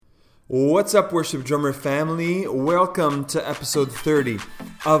What's up, Worship Drummer family? Welcome to episode 30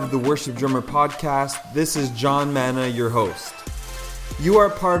 of the Worship Drummer podcast. This is John Manna, your host. You are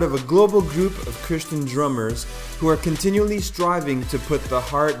part of a global group of Christian drummers who are continually striving to put the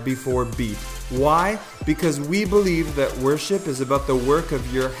heart before beat. Why? Because we believe that worship is about the work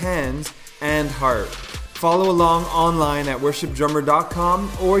of your hands and heart. Follow along online at worshipdrummer.com,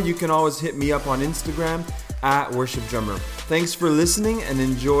 or you can always hit me up on Instagram at worshipdrummer. Thanks for listening and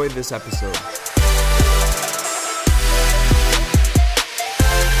enjoy this episode.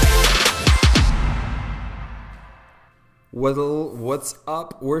 Well, what's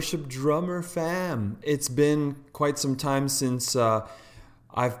up, Worship Drummer fam? It's been quite some time since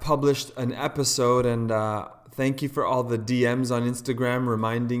I've published an episode, and thank you for all the DMs on Instagram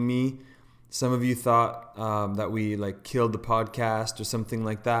reminding me. Some of you thought that we killed the podcast or something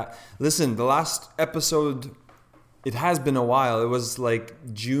like that. Listen, the last episode, it has been a while. It was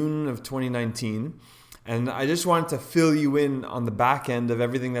June of 2019. And I just wanted to fill you in on the back end of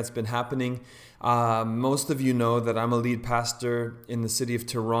everything that's been happening. Most of you know that I'm a lead pastor in the city of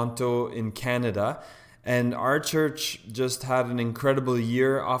Toronto in Canada. And our church just had an incredible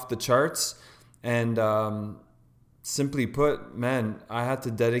year off the charts. And simply put, man, I had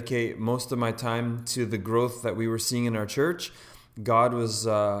to dedicate most of my time to the growth that we were seeing in our church. God was,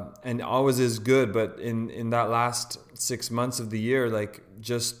 and always is good, but in that last 6 months of the year,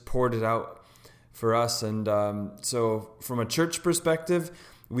 just poured it out for us. And so from a church perspective,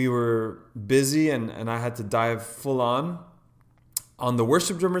 we were busy and I had to dive full on. On the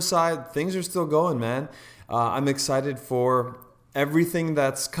worship drummer side, things are still going, man. I'm excited for everything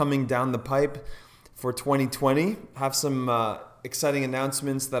that's coming down the pipe for 2020. Have some exciting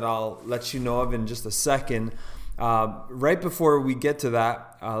announcements that I'll let you know of in just a second. Right before we get to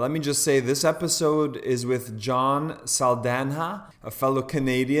that, let me just say this episode is with Jon Saldanha, a fellow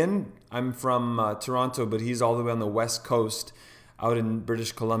Canadian. I'm from Toronto, but he's all the way on the West Coast out in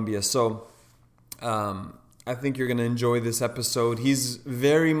British Columbia. So I think you're going to enjoy this episode. He's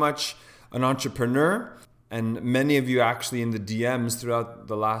very much an entrepreneur. And many of you actually in the DMs throughout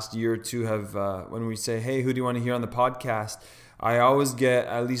the last year or two have, when we say, hey, who do you want to hear on the podcast? I always get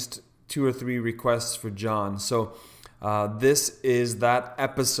at least 2 or 3 requests for Jon. So this is that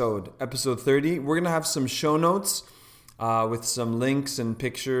episode 30. We're going to have some show notes with some links and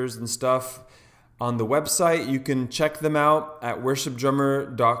pictures and stuff on the website. You can check them out at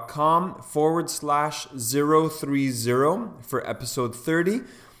worshipdrummer.com/030 for episode 30.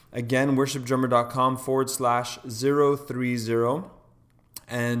 Again, worshipdrummer.com/030,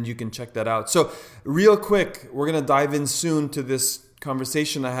 and you can check that out. So real quick, we're going to dive in soon to this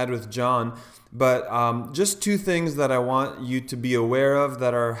conversation I had with Jon, but just 2 things that I want you to be aware of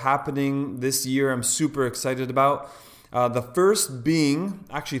that are happening this year I'm super excited about. The first being,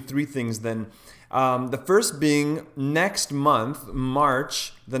 actually 3 things then. The first being next month,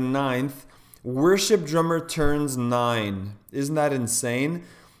 March the 9th, Worship Drummer turns 9. Isn't that insane?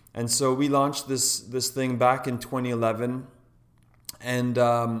 And so we launched this thing back in 2011. And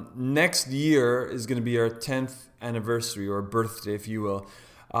next year is going to be our 10th anniversary, or birthday, if you will.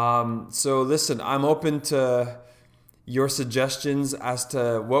 So listen, I'm open to your suggestions as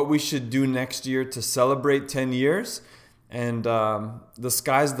to what we should do next year to celebrate 10 years. And the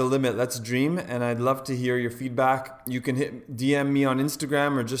sky's the limit. Let's dream. And I'd love to hear your feedback. You can DM me on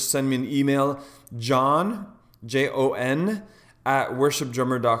Instagram or just send me an email, Jon, Jon, at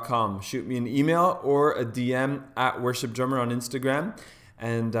worshipdrummer.com. Shoot me an email or a DM at worshipdrummer on Instagram,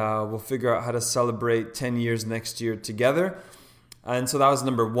 and we'll figure out how to celebrate 10 years next year together. And so that was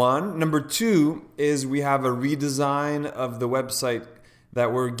number 1. Number 2 is we have a redesign of the website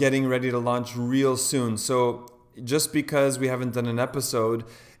that we're getting ready to launch real soon. So just because we haven't done an episode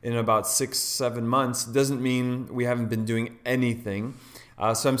in about 6-7 months doesn't mean we haven't been doing anything.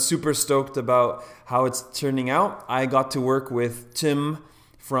 So I'm super stoked about how it's turning out. I got to work with Tim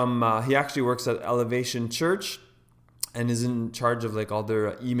from, he actually works at Elevation Church and is in charge of all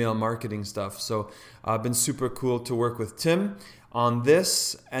their email marketing stuff. So been super cool to work with Tim on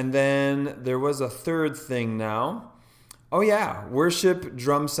this. And then there was a third thing now. Oh yeah,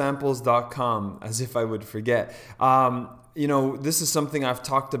 worshipdrumsamples.com, as if I would forget. This is something I've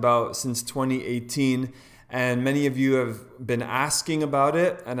talked about since 2018. And many of you have been asking about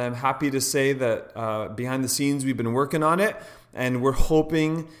it, and I'm happy to say that behind the scenes we've been working on it, and we're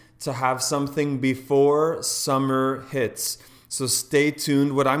hoping to have something before summer hits. So stay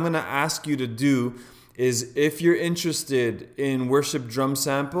tuned. What I'm going to ask you to do is, if you're interested in worship drum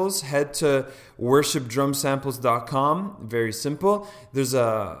samples, head to worshipdrumsamples.com. Very simple. There's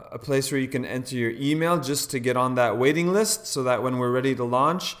a place where you can enter your email just to get on that waiting list so that when we're ready to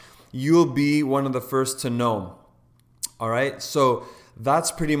launch, you'll be one of the first to know. All right, so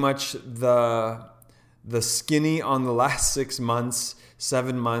that's pretty much the skinny on the last 6 months,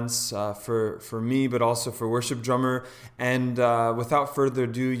 7 months for me, but also for Worship Drummer. And without further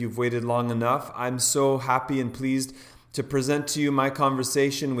ado, you've waited long enough. I'm so happy and pleased to present to you my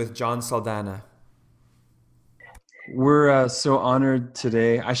conversation with Jon Saldanha. We're so honored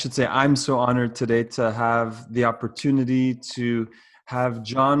today. I should say I'm so honored today to have the opportunity to have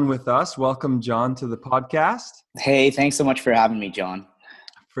Jon with us. Welcome, Jon, to the podcast. Hey, thanks so much for having me, Jon.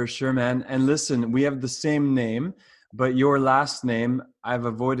 For sure, man. And listen, we have the same name, but your last name, I've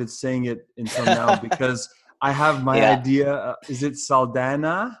avoided saying it until now because I have my idea. Is it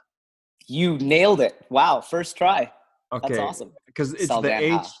Saldanha? You nailed it. Wow, first try. Okay. That's awesome. Because it's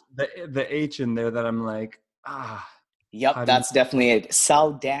Saldanha. the H in there that I'm like, Yep, that's definitely it.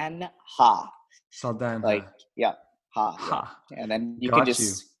 Saldanha. Saldanha. Like, yeah, ha. Yeah. And then you can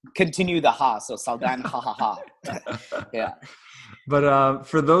just continue the ha. So Saldanha, ha. Yeah. But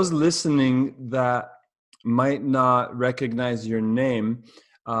for those listening that might not recognize your name,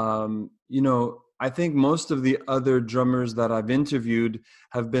 I think most of the other drummers that I've interviewed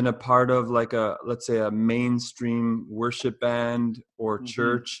have been a part of like let's say a mainstream worship band or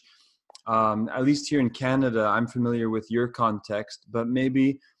church. At least here in Canada, I'm familiar with your context, but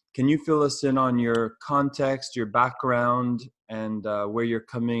maybe can you fill us in on your context, your background, and where you're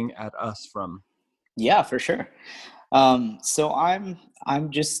coming at us from? Yeah, for sure. So I'm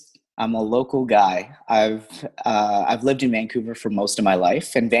a local guy. I've lived in Vancouver for most of my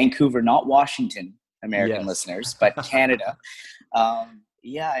life, and Vancouver, not Washington, American listeners, but Canada.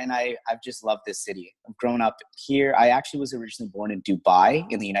 And I've just loved this city. I've grown up here. I actually was originally born in Dubai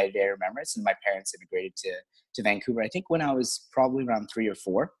in the United Arab Emirates, and my parents immigrated to Vancouver, I think when I was probably around 3 or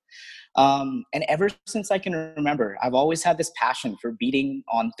 4. And ever since I can remember, I've always had this passion for beating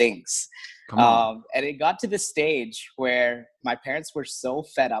on things. And it got to the stage where my parents were so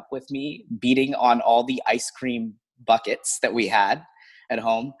fed up with me beating on all the ice cream buckets that we had at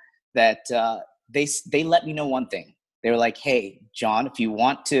home that they let me know one thing. They were like, hey, Jon, if you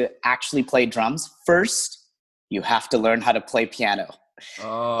want to actually play drums, first you have to learn how to play piano.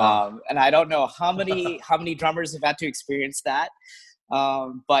 And I don't know how many drummers have had to experience that.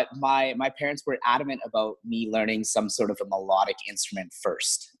 But my parents were adamant about me learning some sort of a melodic instrument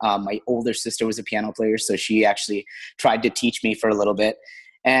first. My older sister was a piano player, so she actually tried to teach me for a little bit.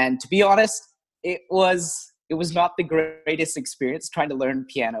 And to be honest, it was not the greatest experience trying to learn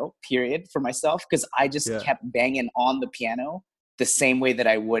piano, period, for myself, because I just kept banging on the piano the same way that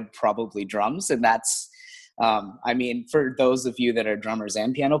I would probably drums. And that's, for those of you that are drummers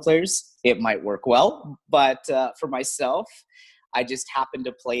and piano players, it might work well. But for myself, I just happened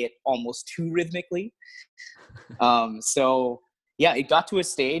to play it almost too rhythmically. It got to a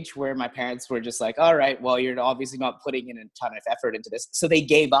stage where my parents were just like, all right, well, you're obviously not putting in a ton of effort into this. So they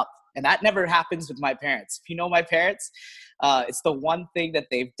gave up. And that never happens with my parents. If you know my parents, it's the one thing that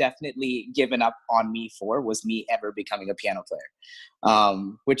they've definitely given up on me for was me ever becoming a piano player,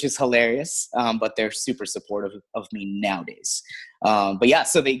 which is hilarious. But they're super supportive of me nowadays.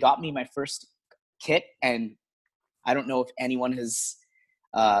 So they got me my first kit, and I don't know if anyone has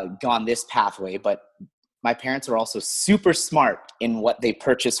gone this pathway, but my parents are also super smart in what they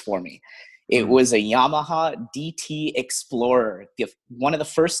purchased for me. It was a Yamaha DT Explorer, one of the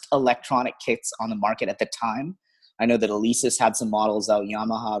first electronic kits on the market at the time. I know that Alesis had some models out.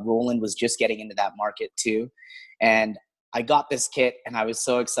 Yamaha, Roland was just getting into that market too. And I got this kit and I was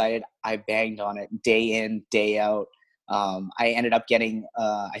so excited. I banged on it day in, day out. I ended up getting,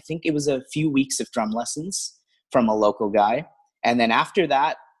 I think it was a few weeks of drum lessons from a local guy. And then after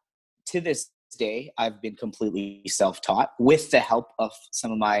that, to this day, I've been completely self-taught with the help of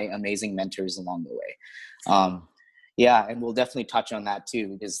some of my amazing mentors along the way. And we'll definitely touch on that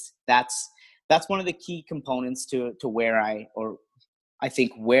too, because that's one of the key components to where I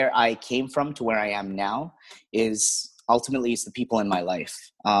think where I came from to where I am now is ultimately it's the people in my life.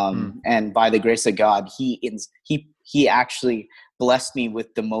 And by the grace of God, he actually blessed me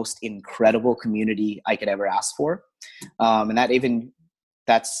with the most incredible community I could ever ask for. And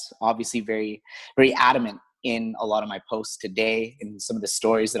that's obviously very, very adamant in a lot of my posts today and some of the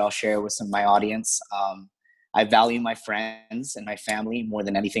stories that I'll share with some of my audience. I value my friends and my family more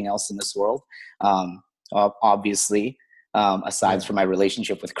than anything else in this world. Obviously, aside from my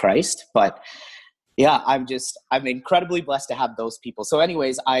relationship with Christ, but I'm incredibly blessed to have those people. So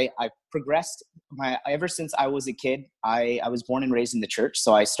anyways, I progressed ever since I was a kid. I was born and raised in the church.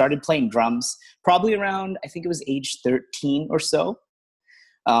 So I started playing drums probably around, I think it was age 13 or so.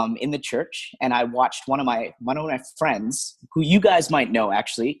 in the church, and I watched one of my friends who you guys might know.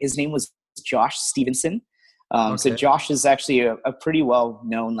 Actually, his name was Josh Stevenson. So Okay. Josh is actually a pretty well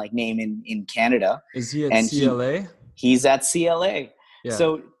known like name in Canada, Is he at and CLA? he's at CLA. Yeah.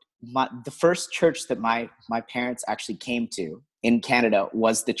 So the first church that my parents actually came to in Canada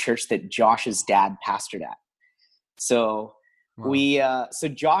was the church that Josh's dad pastored at. So Wow. so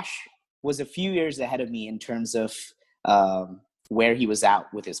Josh was a few years ahead of me in terms of where he was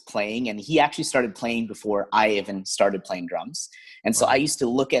at with his playing, and he actually started playing before I even started playing drums. And so I Wow. used to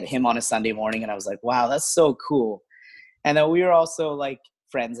look at him on a Sunday morning, and I was like, "Wow, that's so cool." And then we were also like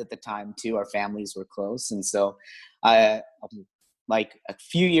friends at the time too. Our families were close, and so like a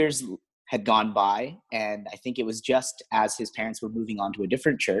few years had gone by, and I think it was just as his parents were moving on to a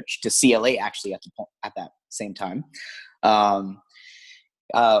different church, to CLA actually at that same time. Um,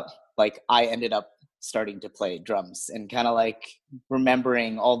 like I ended up starting to play drums and kind of like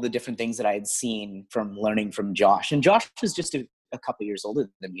remembering all the different things that I had seen from learning from Josh. And Josh was just a couple years older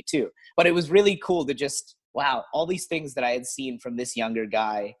than me too. But it was really cool to just, wow, all these things that I had seen from this younger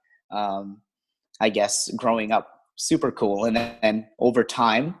guy, I guess, growing up, super cool. And then over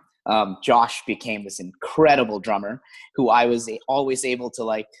time, Josh became this incredible drummer who I was always able to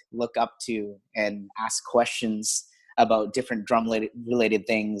like look up to and ask questions about different drum related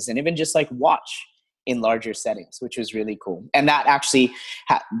things, and even just like watch in larger settings, which was really cool. And that actually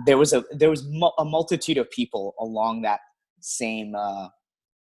there was a multitude of people along that same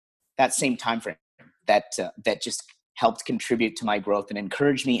time frame that just helped contribute to my growth and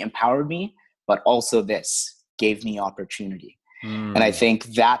encouraged me, empowered me, but also this gave me opportunity. And I Mm. think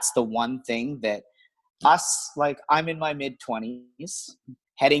that's the one thing that like I'm in my mid 20s,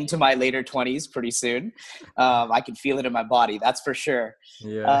 heading to my later 20s pretty soon. I can feel it in my body, that's for sure.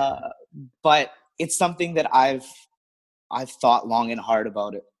 Yeah. Uh, but it's something that I've thought long and hard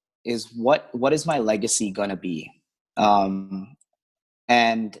about. It is what is my legacy going to be?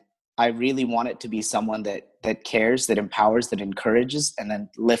 And I really want it to be someone that cares, that empowers, that encourages, and then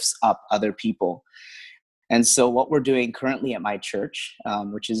lifts up other people. And so what we're doing currently at my church,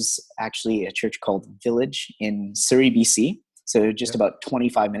 which is actually a church called Village in Surrey, BC, so just Yeah. about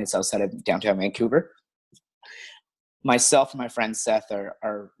 25 minutes outside of downtown Vancouver, myself and my friend Seth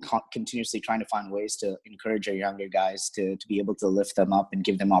are continuously trying to find ways to encourage our younger guys to be able to lift them up and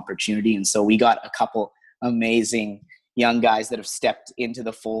give them opportunity. And so we got a couple amazing young guys that have stepped into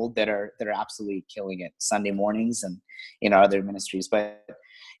the fold that are absolutely killing it Sunday mornings and in our other ministries. But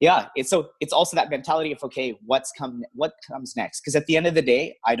yeah, it's also that mentality of, okay, what comes next? Because at the end of the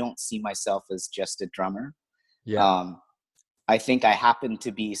day, I don't see myself as just a drummer. Yeah. I think I happen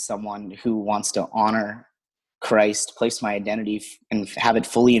to be someone who wants to honor Christ, place my identity and have it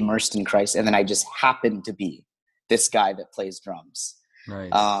fully immersed in Christ. And then I just happen to be this guy that plays drums.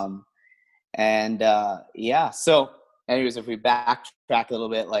 Nice. Yeah. So anyways, if we backtrack a little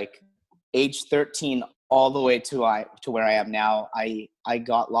bit, like age 13 all the way to where I am now, I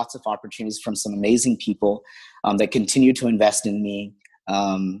got lots of opportunities from some amazing people that continue to invest in me,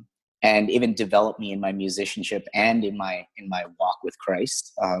 and even develop me in my musicianship and in my walk with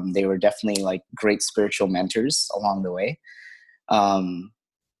Christ. They were definitely like great spiritual mentors along the way. Um,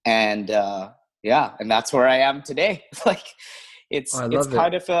 and yeah, and that's where I am today. Like Oh, I it's love it.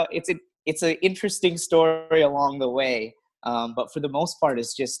 kind of it's an interesting story along the way. But for the most part,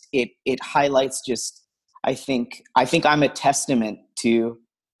 it's just it highlights just I think I'm a testament to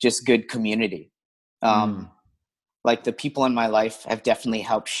just good community. Mm. Like the people in my life have definitely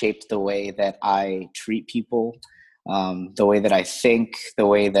helped shape the way that I treat people, the way that I think, the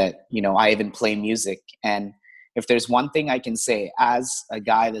way that, I even play music. And if there's one thing I can say as a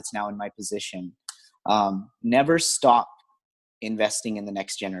guy that's now in my position, never stop investing in the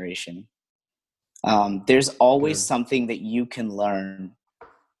next generation. There's always Good. something that you can learn.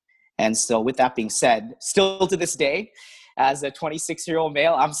 And so with that being said, still to this day, as a 26-year-old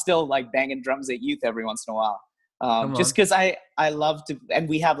male, I'm still like banging drums at youth every once in a while. Come Just on. because I love to, and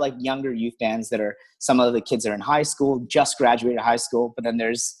we have like younger youth bands that are, some of the kids are in high school, just graduated high school, but then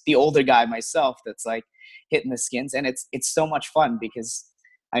there's the older guy myself that's like hitting the skins. And it's so much fun because,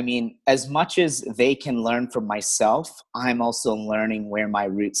 I mean, as much as they can learn from myself, I'm also learning where my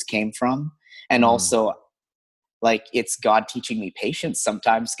roots came from. And Mm. also, like, it's God teaching me patience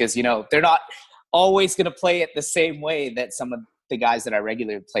sometimes because, they're not always going to play it the same way that some of the guys that I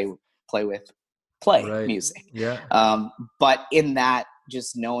regularly play Right. music. Yeah. But in that,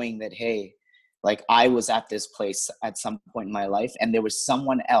 just knowing that, hey, like I was at this place at some point in my life and there was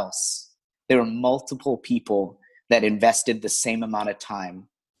someone else, there were multiple people that invested the same amount of time.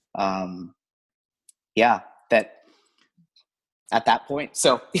 Yeah, that at that point.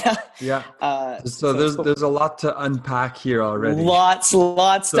 So yeah, Yeah. So so it's cool. there's a lot to unpack here already. Lots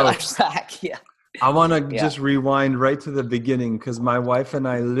to So unpack. Yeah, I want to yeah. just rewind right to the beginning because my wife and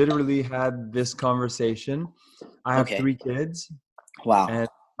I literally had this conversation. I have Okay. 3 kids, Wow. and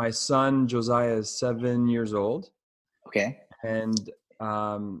my son Josiah is 7 years old, Okay. and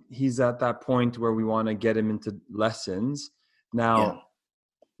he's at that point where we want to get him into lessons. Yeah. Now,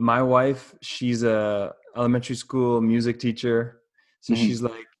 my wife, she's a elementary school music teacher, so Hmm. she's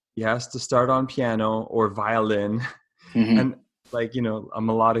like, he has to start on piano or violin, Hmm. and like a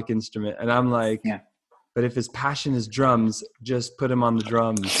melodic instrument, and I'm like, Yeah. but if his passion is drums, just put him on the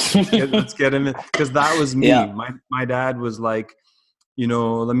drums. Let's get him in, because that was me. Yeah. My dad was like,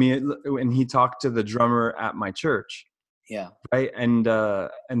 let me, and he talked to the drummer at my church, Yeah. right? And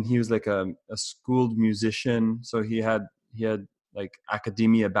he was like a schooled musician, so he had like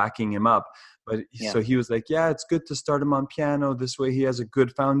academia backing him up. But Yeah. so he was like, yeah, it's good to start him on piano. This way he has a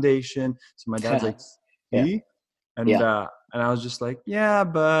good foundation. So my dad's like, Yeah. see? And Yeah. and I was just like, yeah,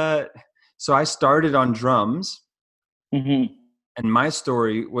 but so I started on drums, Hmm. and my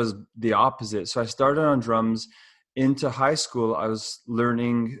story was the opposite. So I started on drums. Into high school, I was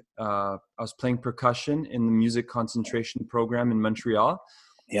learning. I was playing percussion in the music concentration program in Montreal.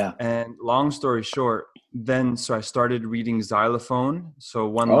 Yeah. And long story short, then so I started reading xylophone, so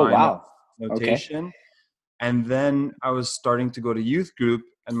one Oh line of wow. Okay. notation. And then I was starting to go to youth group,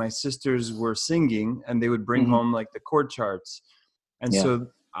 and my sisters were singing, and they would bring Hmm. home like the chord charts. And Yeah. so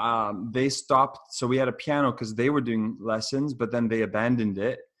they stopped. So we had a piano because they were doing lessons, but then they abandoned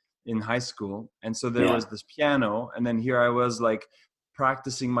it in high school. And so there Yeah. was this piano, and then here I was like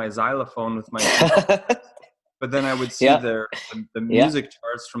practicing my xylophone with my sisters. But then I would see Yeah. the Yeah. music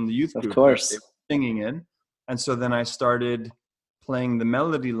charts from the youth Of group that they course. were singing in. And so then I started playing the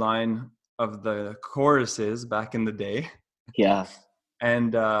melody line of the choruses back in the day. Yeah.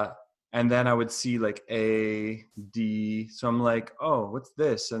 And then I would see like A, D. So I'm like, oh, what's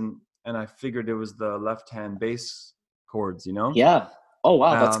this? And I figured it was the left hand bass chords. Yeah. Oh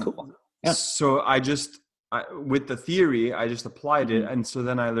wow. That's Um, cool. Yeah. so with the theory, I just applied it. Hmm. And so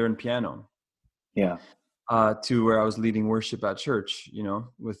then I learned piano. Yeah. To where I was leading worship at church,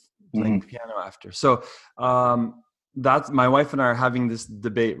 with playing Hmm. piano after. So that's my wife and I are having this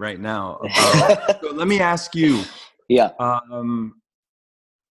debate right now about. So let me ask you, Yeah. um,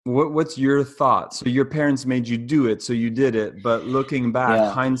 what's your thought? So your parents made you do it, so you did it. But looking back,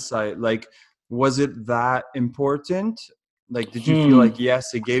 Yeah. hindsight, like, was it that important? Like, did you feel Hmm. like,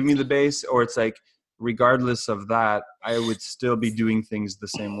 yes, it gave me the base, or it's like, regardless of that, I would still be doing things the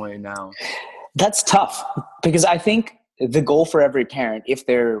same way now? That's tough because I think the goal for every parent, if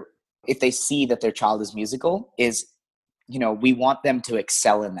they see that their child is musical, is we want them to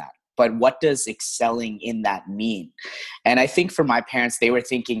excel in that. But what does excelling in that mean? And I think for my parents, they were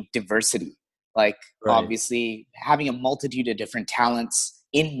thinking diversity. Like Right. obviously having a multitude of different talents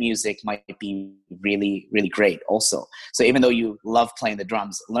in music might be really, really great also. So even though you love playing the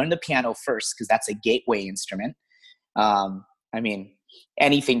drums, learn the piano first because that's a gateway instrument. I mean,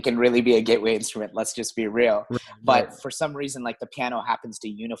 anything can really be a gateway instrument. Let's just be real. Right. Right. But for some reason, like the piano happens to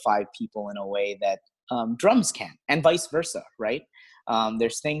unify people in a way that drums can, and vice versa, right?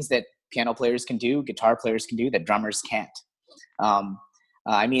 There's things that piano players can do, guitar players can do that drummers can't. Um,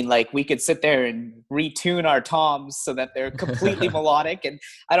 I mean, like we could sit there and retune our toms so that they're completely melodic, and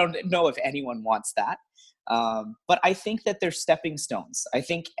I don't know if anyone wants that. But I think that they're stepping stones. I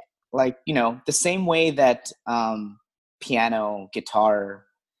think, like the same way that piano, guitar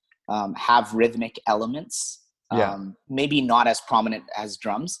have rhythmic elements, Yeah. maybe not as prominent as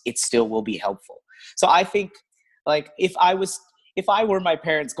drums, it still will be helpful. So I think, like, if I were my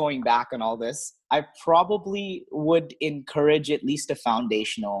parents going back on all this, I probably would encourage at least a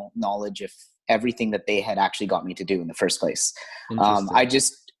foundational knowledge of everything that they had actually got me to do in the first place. I Interesting.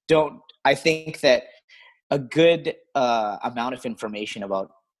 just don't. I think that a good amount of information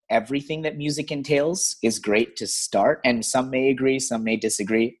about everything that music entails is great to start, and some may agree, some may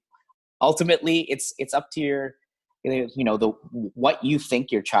disagree. Ultimately it's up to your the what you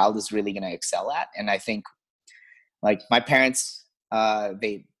think your child is really going to excel at. And I think, like, my parents,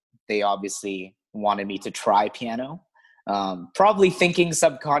 they obviously wanted me to try piano, probably thinking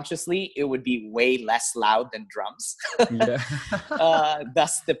subconsciously it would be way less loud than drums. Yeah.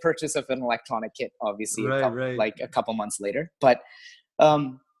 Thus the purchase of an electronic kit, obviously Right. Right. like a couple months later. But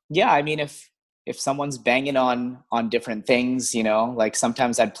yeah, I mean, if someone's banging on different things, you know, like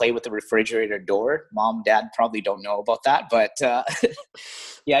sometimes I'd play with the refrigerator door. Mom, dad probably don't know about that, but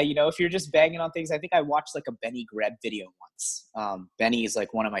yeah, you know, if you're just banging on things, I think I watched like a Benny Greb video once. Benny is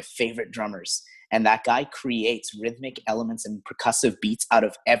like one of my favorite drummers, and that guy creates rhythmic elements and percussive beats out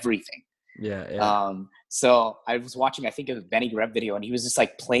of everything. Yeah, yeah. So I was watching, I think it was Benny Greb video, and he was just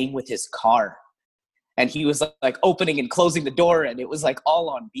like playing with his car, and he was like opening and closing the door, and it was like all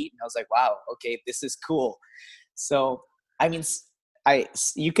on beat. And I was like, wow, okay, this is cool. So, I mean, I,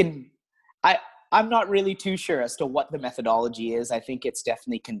 you can, I, I'm not really too sure as to what the methodology is. I think it's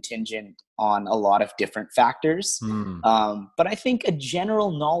definitely contingent on a lot of different factors. Mm, But I think a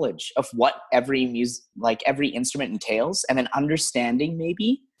general knowledge of what every like every instrument entails, and then understanding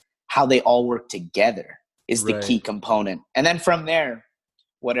maybe how they all work together is the right. key component. And then from there,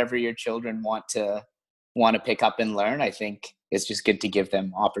 whatever your children want to pick up and learn, I think it's just good to give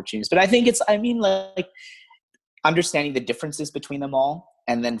them opportunities. But I think it's, I mean, like understanding the differences between them all,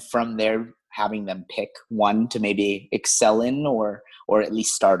 and then from there having them pick one to maybe excel in, or at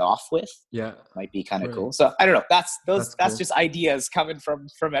least start off with, Yeah, might be kind of right. cool. So I don't know. That's That's cool. just ideas coming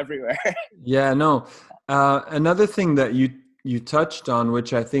from everywhere. Yeah, no. Another thing that you touched on,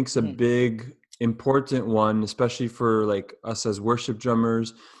 which I think is a Mm, big important one, especially for like us as worship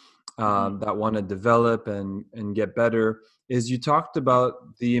drummers mhm. that want to develop and get better, is you talked about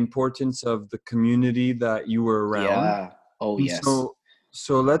the importance of the community that you were around. Yeah. Oh And yes.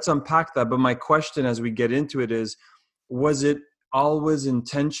 so let's unpack that. But my question as we get into it is, was it always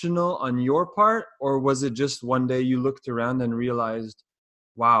intentional on your part, or was it just one day you looked around and realized,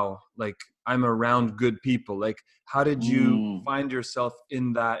 wow, like I'm around good people? Like, how did you Mm. find yourself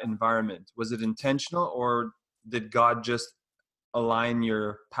in that environment? Was it intentional, or did God just align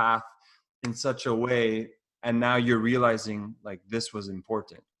your path in such a way and now you're realizing like this was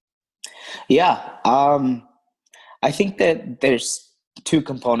important? Yeah. I think that there's two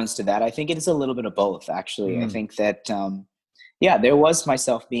components to that. I think it is a little bit of both, actually. I Mm, think that, yeah, there was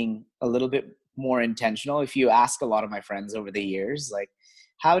myself being a little bit more intentional. If you ask a lot of my friends over the years, like,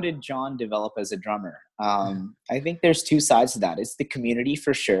 how did Jon develop as a drummer? I think there's two sides to that. It's the community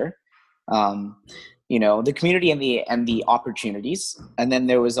for sure. Um, you know, the community and the opportunities. And then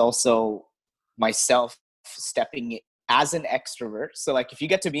there was also myself stepping as an extrovert. So like, if you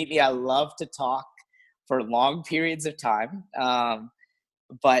get to meet me, I love to talk for long periods of time.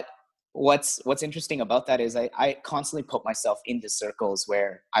 But what's interesting about that is I constantly put myself into circles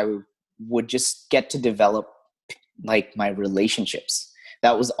where I would just get to develop like my relationships.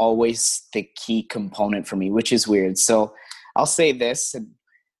 That was always the key component for me, which is weird. So I'll say this, and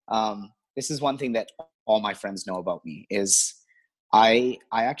this is one thing that all my friends know about me is I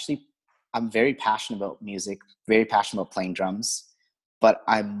actually, I'm very passionate about music, very passionate about playing drums, but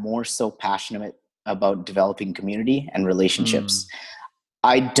I'm more so passionate about developing community and relationships. mm,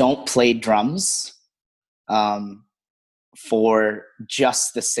 I don't play drums um, for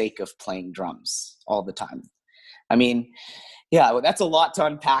just the sake of playing drums all the time. I mean, yeah, well, that's a lot to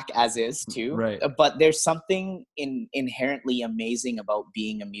unpack as is too. right. But there's something inherently amazing about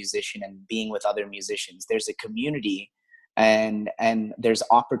being a musician and being with other musicians. There's a community, and there's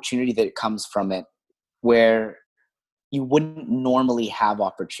opportunity that comes from it where you wouldn't normally have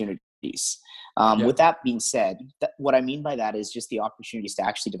opportunities. Yeah. With that being said, what I mean by that is just the opportunities to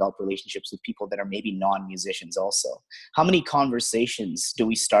actually develop relationships with people that are maybe non-musicians also. How many conversations do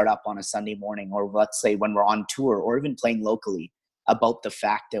we start up on a Sunday morning, or let's say when we're on tour or even playing locally, about the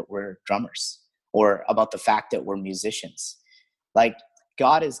fact that we're drummers or about the fact that we're musicians? Like,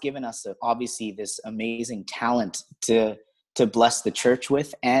 God has given us obviously this amazing talent to bless the church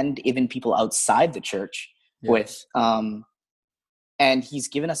with, and even people outside the church Yeah. with. And he's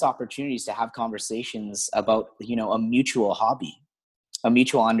given us opportunities to have conversations about, you know, a mutual hobby, a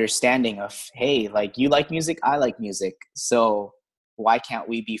mutual understanding of, hey, like, you like music, I like music, so why can't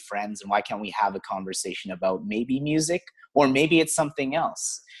we be friends, and why can't we have a conversation about maybe music, or maybe it's something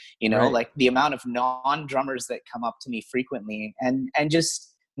else? You know, Right. like the amount of non-drummers that come up to me frequently and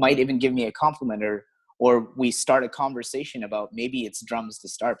just might even give me a compliment, or we start a conversation about maybe it's drums to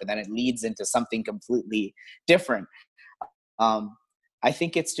start, but then it leads into something completely different. um, I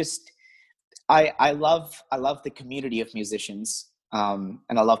think it's just, I love the community of musicians, and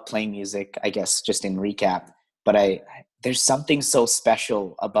I love playing music, I guess, just in recap. But there's something so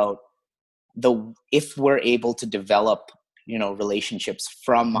special about if we're able to develop, you know, relationships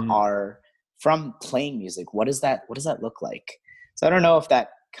Mm. from playing music. What does that look like? So I don't know if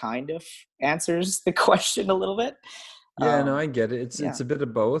that kind of answers the question a little bit. Yeah, no, I get it. Yeah, It's a bit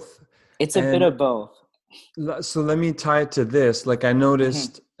of both. it's a bit And of both. so let me tie it to this. Like I Hmm.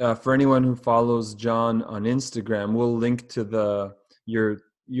 noticed for anyone who follows John on Instagram, we'll link to your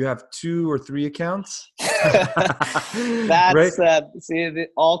you have 2 or 3 accounts, right? That's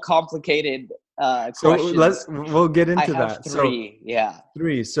all complicated So questions. we'll get I into have that. So three. Yeah.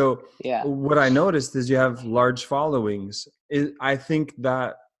 3. So Yeah. what I noticed is you have large followings. I think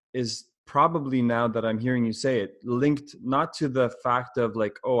that is probably, now that I'm hearing you say it, linked not to the fact of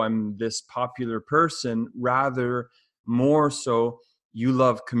like, oh, I'm this popular person, rather more so you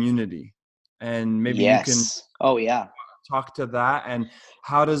love community. And maybe you can Yes. Oh, yeah. talk to that, and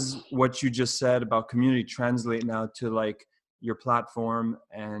how does what you just said about community translate now to like your platform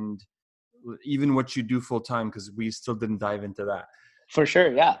and even what you do full time, because we still didn't dive into that. For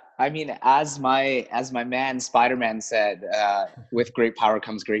sure, yeah. I mean, as my man Spider-Man said, with great power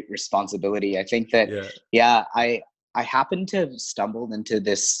comes great responsibility. I think that, Yeah. yeah, I happen to have stumbled into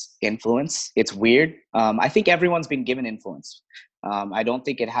this influence. It's weird. I think everyone's been given influence. I don't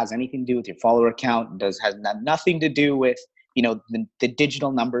think it has anything to do with your follower count. Has nothing to do with the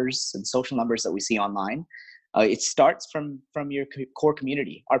digital numbers and social numbers that we see online. It starts from your core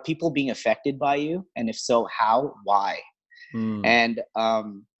community. Are people being affected by you? And if so, how? Why? Mm, And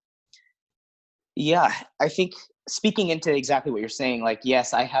yeah, I think speaking into exactly what you're saying, like,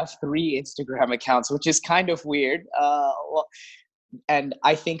 yes, I have 3 Instagram accounts, which is kind of weird. And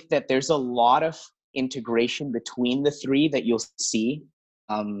I think that there's a lot of integration between the three that you'll see.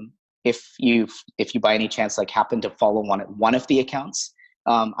 Um, if you by any chance like happen to follow one of the accounts,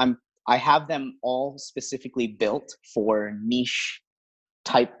 I have them all specifically built for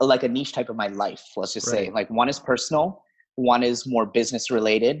like a niche type of my life. Let's just say, right. like, one is personal, one is more business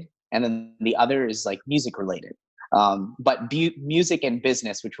related, and then the other is like music related. But music and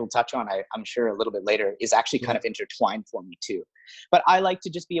business, which we'll touch on, I'm sure a little bit later, is actually kind Yeah. of intertwined for me too. But I like to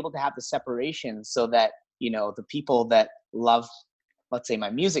just be able to have the separation so that the people that love, let's say, my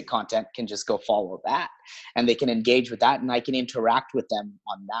music content can just go follow that, and they can engage with that, and I can interact with them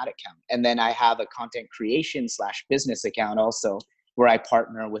on that account. And then I have a content creation / business account also, where I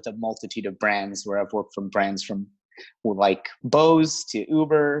partner with a multitude of brands, where I've worked from brands from like Bose to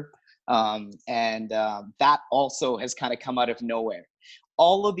Uber. And that also has kind of come out of nowhere.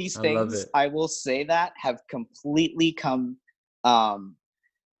 All of these I love things, it. I will say, that have completely come um,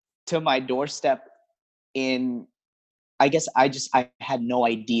 to my doorstep in, I guess I had no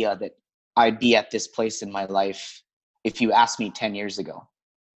idea that I'd be at this place in my life if you asked me 10 years ago.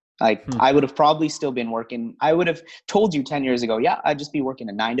 Like, Hmm. I would have probably still been working. I would have told you 10 years ago, yeah, I'd just be working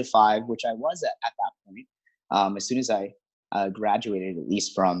a 9 to 5, which I was at that point. As soon as I graduated, at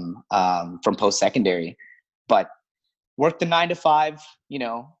least from post-secondary, but worked the 9 to 5,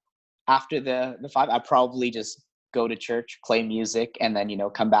 after the 5, I probably just go to church, play music, and then,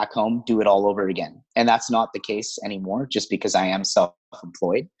 come back home, do it all over again. And that's not the case anymore, just because I am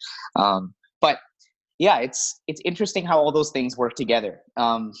self-employed. But yeah, it's interesting how all those things work together.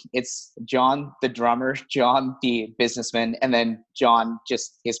 It's John the drummer, John the businessman, and then John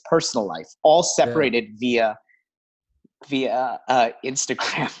just his personal life, all Yeah. separated via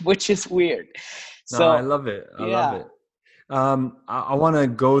Instagram, which is weird. No, I So love it. I love yeah. it. I want to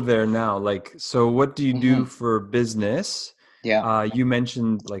go there now. Like, so what do you do Hmm. for business? Yeah. You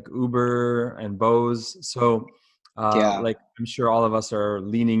mentioned like Uber and Bose. So, Yeah. like, I'm sure all of us are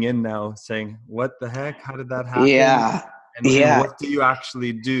leaning in now saying, what the heck? How did that happen? Yeah. And Yeah. what do you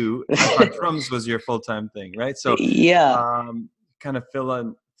actually do? I thought drums was your full-time thing, right? So, Yeah. um, kind of fill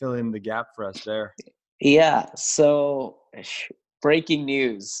in the gap for us there. Yeah. So, breaking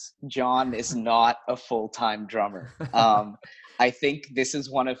news: John is not a full-time drummer. I think this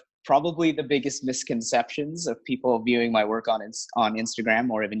is one of probably the biggest misconceptions of people viewing my work on Instagram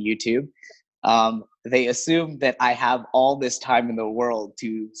or even YouTube. They assume that I have all this time in the world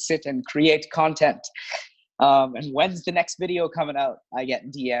to sit and create content. And when's the next video coming out? I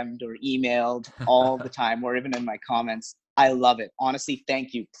get DM'd or emailed all the time, or even in my comments. I love it. Honestly,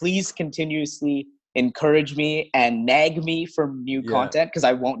 thank you. Please continuously encourage me and nag me for new Yeah. content, because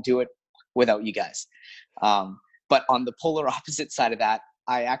I won't do it without you guys. Um, but on the polar opposite side of that,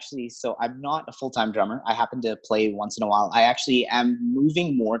 so I'm not a full-time drummer. I happen to play once in a while. I actually am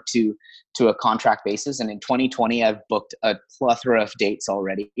moving more to a contract basis. And in 2020, I've booked a plethora of dates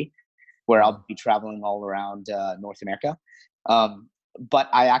already, where I'll Wow. be traveling all around North America. Um, but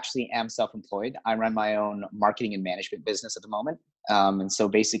I actually am self-employed. I run my own marketing and management business at the moment. And so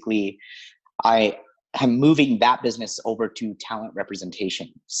basically, I am moving that business over to talent representation.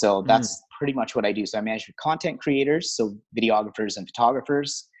 So Mm. that's pretty much what I do. So I manage content creators, so videographers and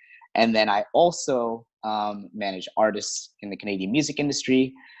photographers. And then I also manage artists in the Canadian music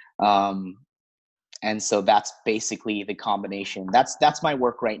industry. Um, And so that's basically the combination. That's my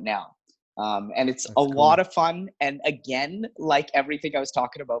work right now. And it's a That's lot cool. of fun. And again, like everything I was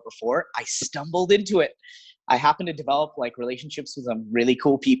talking about before, I stumbled into it. I happened to develop like relationships with some really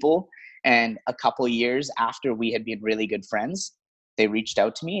cool people. And a couple of years after we had been really good friends, they reached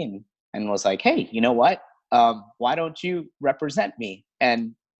out to me and was like, hey, you know what? Why don't you represent me?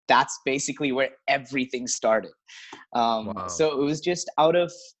 And that's basically where everything started. Wow. So it was just out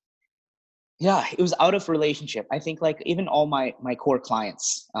of, yeah, it was out of relationship. I think like even all my core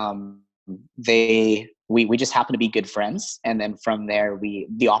clients, we just happen to be good friends, and then from there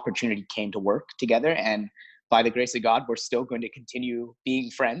the opportunity came to work together, and by the grace of God we're still going to continue being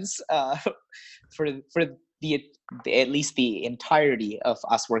friends for the, at least the entirety of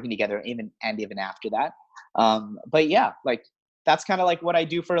us working together, even after that. But yeah, like that's kind of like what I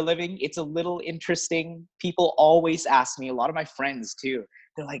do for a living. It's a little interesting. People always ask me, a lot of my friends too,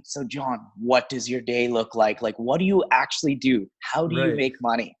 they're like, so Jon, what does your day look like? Like, what do you actually do? How do you Right. make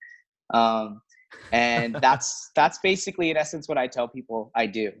money? Um, and that's basically in essence what I tell people I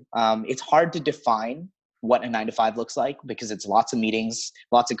do. It's hard to define what a 9 to 5 looks like because it's lots of meetings,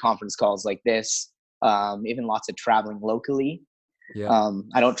 lots of conference calls like this, even lots of traveling locally. Yeah.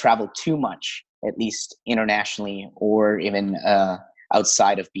 I don't travel too much, at least internationally or even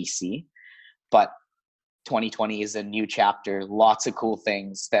outside of BC. But 2020 is a new chapter. Lots of cool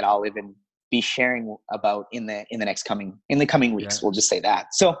things that I'll even be sharing about in the coming Yeah. weeks. We'll just say that.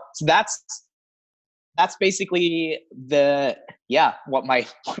 So that's basically the what my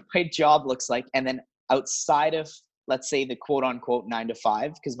what my job looks like. And then outside of, let's say, the quote unquote 9 to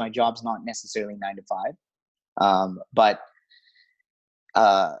 5, because my job's not necessarily 9 to 5, but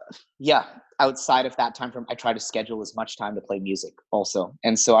uh yeah, outside of that time frame, I try to schedule as much time to play music also.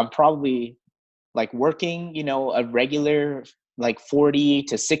 And so I'm probably like working, a regular like 40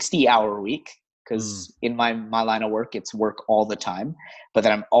 to 60 hour week, Mm. because in my line of work it's work all the time, but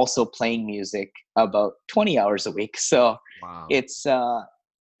then I'm also playing music about 20 hours a week. So Wow. it's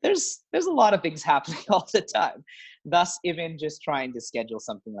there's a lot of things happening all the time. Thus, even just trying to schedule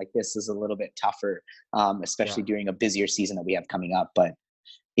something like this is a little bit tougher, Yeah. especially during a busier season that we have coming up. But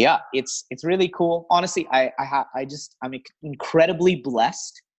yeah, it's really cool. Honestly, I'm incredibly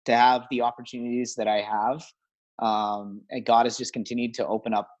blessed to have the opportunities that I have. And God has just continued to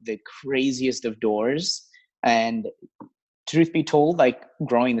open up the craziest of doors. And truth be told, like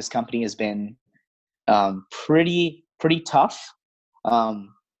growing this company has been pretty tough.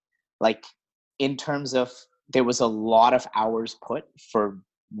 Um, like in terms of, there was a lot of hours put for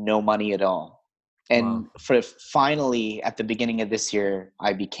no money at all. Wow. And for finally at the beginning of this year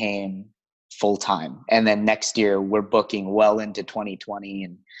I became full time, and then next year we're booking well into 2020.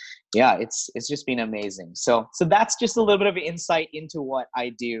 And yeah, it's just been amazing. So that's just a little bit of insight into what I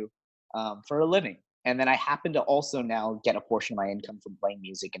do for a living. And then I happen to also now get a portion of my income from playing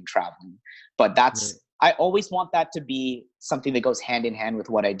music and traveling. But Right. I always want that to be something that goes hand in hand with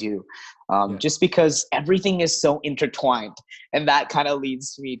what I do, Yeah. just because everything is so intertwined. And that kind of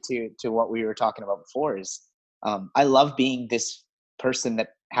leads me to what we were talking about before is, I love being this person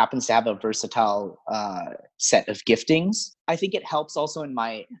that happens to have a versatile set of giftings. I think it helps also in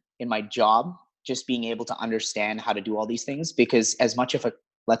my job, just being able to understand how to do all these things, because as much of a,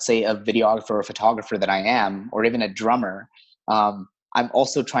 let's say, a videographer or photographer that I am, or even a drummer, I'm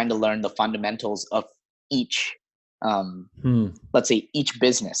also trying to learn the fundamentals of each, Hmm. let's say, each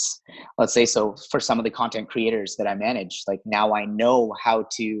business. Let's say, so for some of the content creators that I manage, like now I know how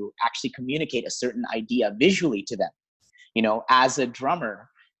to actually communicate a certain idea visually to them. As a drummer,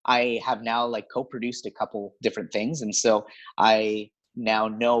 I have now like co-produced a couple different things, and so I now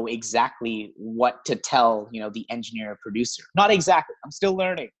know exactly what to tell the engineer or producer. Not exactly, I'm still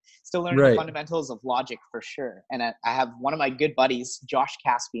learning the Right. fundamentals of Logic for sure. And I have one of my good buddies, Josh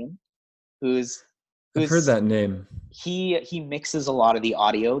Caspian, who's I've heard who's that name. he mixes a lot of the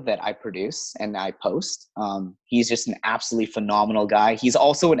audio that I produce and I post. He's just an absolutely phenomenal guy. He's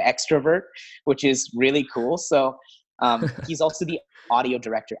also an extrovert, which is really cool. So he's also the audio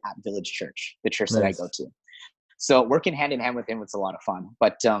director at Village Church, the church that I go Nice. to. So working hand in hand with him was a lot of fun.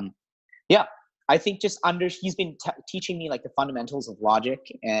 But yeah, I think just he's been teaching me like the fundamentals of Logic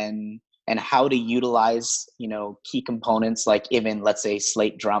and how to utilize key components, like even, let's say,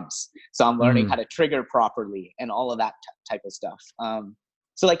 slate drums. So I'm learning how Mm. to trigger properly and all of that type of stuff.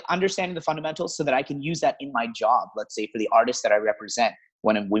 So like understanding the fundamentals so that I can use that in my job, let's say for the artists that I represent,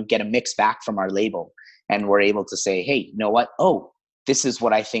 when we get a mix back from our label and we're able to say, hey, you know what, oh, this is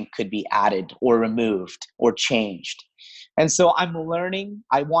what I think could be added or removed or changed. And so I'm learning.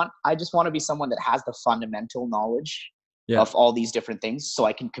 I just want to be someone that has the fundamental knowledge, of all these different things so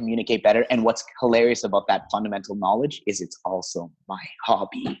I can communicate better. And what's hilarious about that fundamental knowledge is it's also my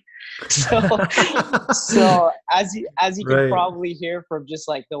hobby. So as you can probably hear from just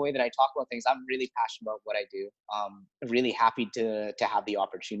like the way that I talk about things, I'm really passionate about what I do. Really happy to have the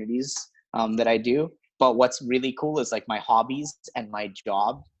opportunities that I do. But what's really cool is like my hobbies and my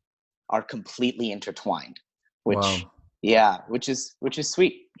job are completely intertwined, which is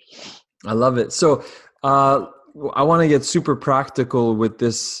sweet. I love it. So I want to get super practical with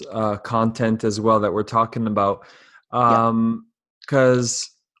this content as well that we're talking about, because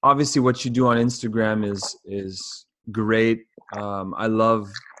obviously what you do on Instagram is great. I love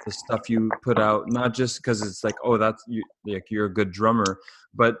the stuff you put out, not just because it's like, oh, that's you, like you're a good drummer,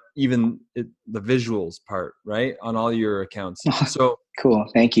 but even the visuals part, right, on all your accounts. So cool,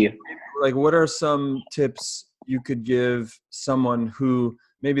 thank you. Like, what are some tips you could give someone who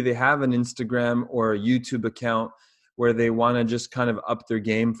maybe they have an Instagram or a YouTube account where they want to just kind of up their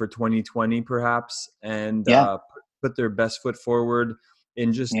game for 2020 perhaps, and put their best foot forward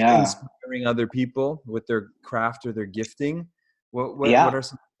in just inspiring other people with their craft or their gifting? What are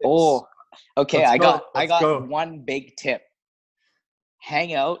some tips? Oh, okay. I got one big tip.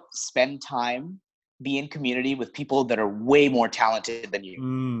 Hang out, spend time, be in community with people that are way more talented than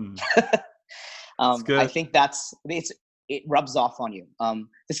you. I think it rubs off on you.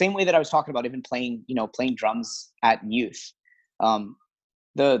 The same way that I was talking about even playing drums at youth.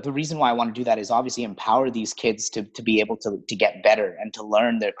 The reason why I want to do that is obviously empower these kids to be able to get better and to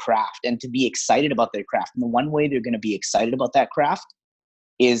learn their craft and to be excited about their craft. And the one way they're going to be excited about that craft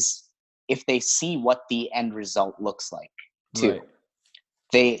is if they see what the end result looks like too. Right.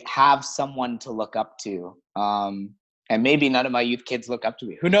 They have someone to look up to. And maybe none of my youth kids look up to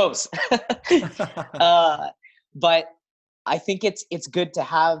me. Who knows? But I think it's good to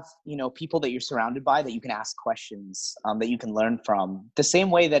have, people that you're surrounded by that you can ask questions, that you can learn from. The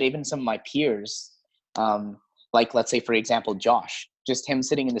same way that even some of my peers, like let's say, for example, Josh, just him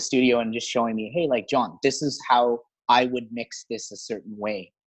sitting in the studio and just showing me, hey, like, Jon, this is how I would mix this a certain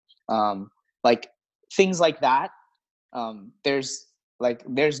way. Like things like that.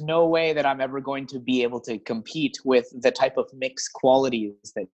 There's no way that I'm ever going to be able to compete with the type of mix qualities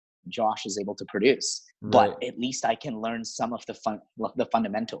that Josh is able to produce. Right. But at least I can learn some of the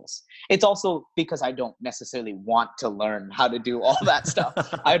fundamentals. It's also because I don't necessarily want to learn how to do all that stuff.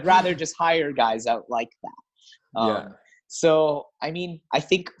 I'd rather just hire guys out like that. So, I mean, I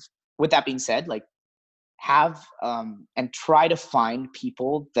think with that being said, like have and try to find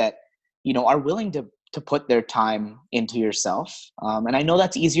people that, are willing to put their time into yourself. And I know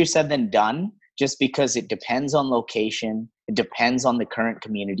that's easier said than done, just because it depends on location. It depends on the current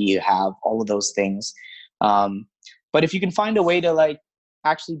community you have, all of those things. But if you can find a way to like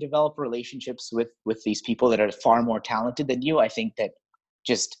actually develop relationships with these people that are far more talented than you, I think that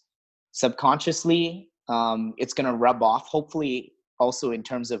just subconsciously, it's going to rub off, hopefully also in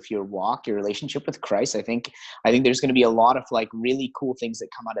terms of your walk, your relationship with Christ. I think there's going to be a lot of like really cool things that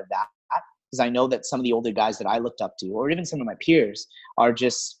come out of that. Because I know that some of the older guys that I looked up to, or even some of my peers, are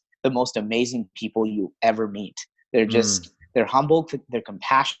just the most amazing people you ever meet. They're just, they're humble, they're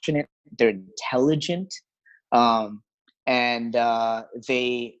compassionate, they're intelligent, and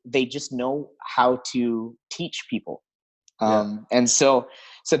they just know how to teach people. And so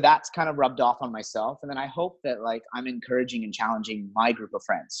that's kind of rubbed off on myself. And then I hope that like I'm encouraging and challenging my group of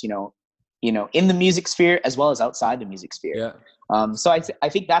friends, in the music sphere as well as outside the music sphere. So I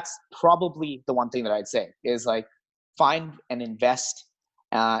think that's probably the one thing that I'd say is like find and invest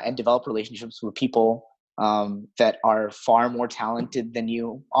and develop relationships with people that are far more talented than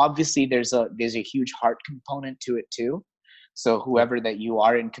you. Obviously, there's a huge heart component to it too. So whoever that you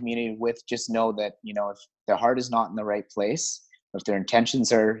are in community with, just know that, if their heart is not in the right place, if their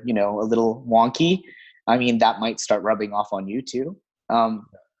intentions are, a little wonky, I mean, that might start rubbing off on you too.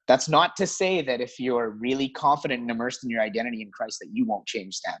 That's not to say that if you're really confident and immersed in your identity in Christ, that you won't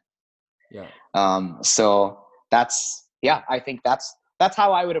change them. So I think that's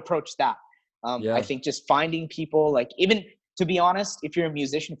how I would approach that. I think just finding people, like, even to be honest, if you're a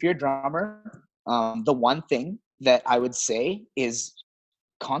musician, if you're a drummer, the one thing that I would say is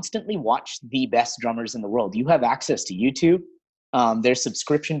constantly watch the best drummers in the world. You have access to YouTube. There's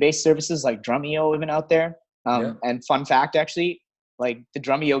subscription-based services like Drumeo even out there. And fun fact, actually, like the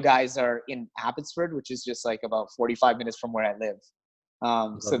Drumeo guys are in Abbotsford, which is just like about 45 minutes from where I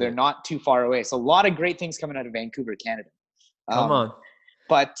live. So they're not too far away. So a lot of great things coming out of Vancouver, Canada. Come on.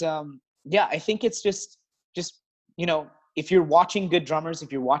 But I think it's just, if you're watching good drummers,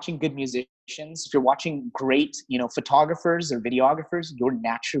 if you're watching good musicians, if you're watching great, photographers or videographers, you're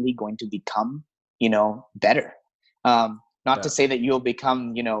naturally going to become, better. Not to say that you'll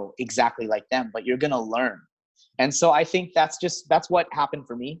become, exactly like them, but you're going to learn. And so I think that's what happened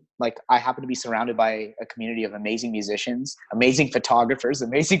for me. Like, I happen to be surrounded by a community of amazing musicians, amazing photographers,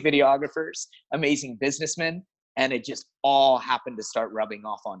 amazing videographers, amazing businessmen. And it just all happened to start rubbing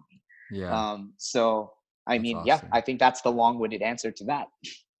off on me. Yeah. So, I That's mean, awesome. I think that's the long-winded answer to that.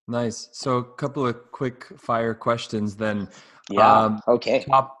 Nice. So a couple of quick fire questions then. Yeah. Um, Okay.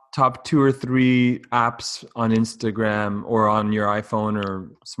 top two or three apps on Instagram or on your iPhone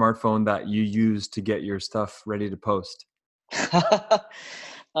or smartphone that you use to get your stuff ready to post?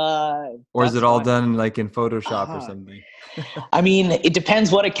 Or is That's it all fun. done like in Photoshop or Uh, something? I mean, it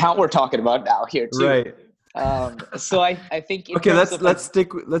depends what account we're talking about now here too. Right. So I think in Okay, terms of like,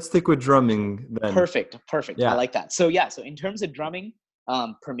 let's stick with drumming then. perfect. I Yeah. like that. So yeah, so in terms of drumming,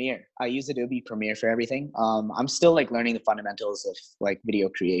 Premiere. I use Adobe Premiere for everything. I'm still like learning the fundamentals of like video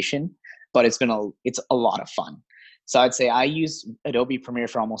creation, but it's a lot of fun. So I'd say I use Adobe Premiere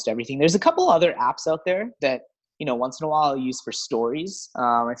for almost everything. There's a couple other apps out there that, once in a while I'll use for stories.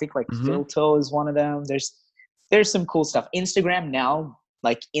 I think like Mm-hmm. Filto is one of them. There's some cool stuff. Instagram now,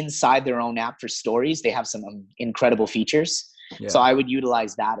 like inside their own app for stories, they have some incredible features. So Yeah. I would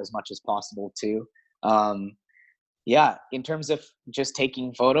utilize that as much as possible too. Um, yeah, in terms of just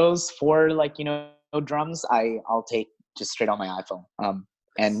taking photos for like, drums, I'll take just straight on my iPhone.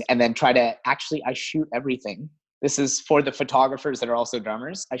 And then try to actually, I shoot everything. This is for the photographers that are also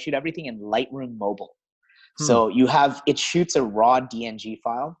drummers. I shoot everything in Lightroom Mobile. Hmm. So it shoots a raw DNG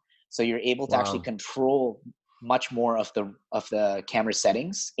file. So you're able to actually Wow. control much more of the camera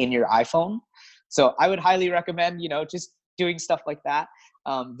settings in your iPhone. So I would highly recommend, just doing stuff like that.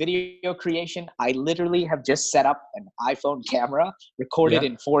 Video creation, I literally have just set up an iPhone camera, recorded Yeah.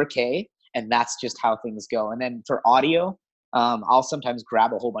 in 4K, and that's just how things go. And then for audio, I'll sometimes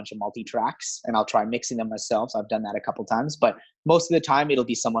grab a whole bunch of multi-tracks and I'll try mixing them myself. So I've done that a couple times, but most of the time it'll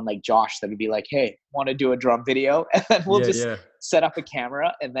be someone like Josh that would be like, hey, want to do a drum video? And then we'll Yeah, just yeah. set up a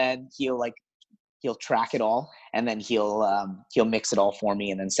camera, and then he'll track it all, and then he'll mix it all for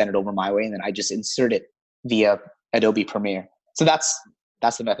me and then send it over my way. And then I just insert it via Adobe Premiere. So that's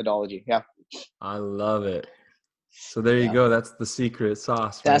the methodology. Yeah. I love it. So there you Yeah. go. That's the secret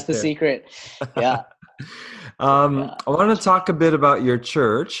sauce That's right the there. secret. Yeah. Yeah. I want to talk a bit about your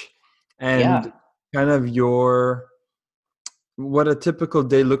church and Yeah. kind of what a typical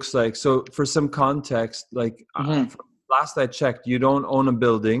day looks like. So for some context, like Hmm. last I checked, you don't own a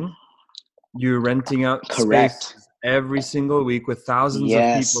building. You're renting out Correct. spaces every single week with thousands of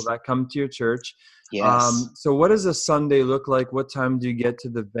people Yes. that come to your church. Yes. So what does a Sunday look like? What time do you get to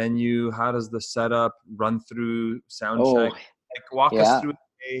the venue? How does the setup run through sound check? Oh, Like walk us yeah. through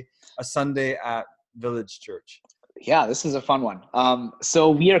a Sunday at Village Church. Yeah, this is a fun one. So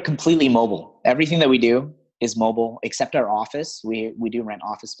we are completely mobile. Everything that we do is mobile, except our office. We do rent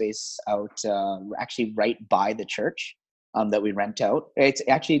office space out, actually right by the church, that we rent out. It's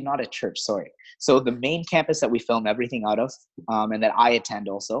actually not a church, sorry. So the main campus that we film everything out of, and that I attend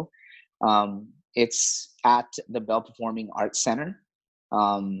also, it's at the Bell Performing Arts Center,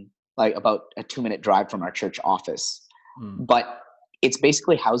 like about a 2-minute drive from our church office. Hmm. But it's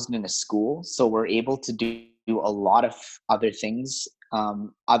basically housed in a school, so we're able to do a lot of other things,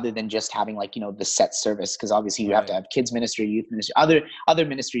 other than just having like, the set service, because obviously you have to Right. have kids ministry, youth ministry, other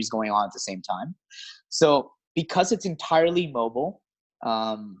ministries going on at the same time. So because it's entirely mobile,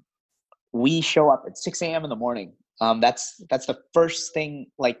 we show up at 6 a.m. in the morning. That's the first thing.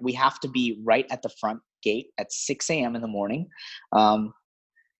 Like, we have to be right at the front gate at 6 a.m. in the morning, and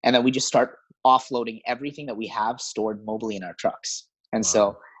then we just start offloading everything that we have stored mobily in our trucks. And Wow.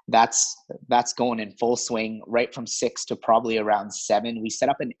 so that's going in full swing right from 6 to probably around 7. We set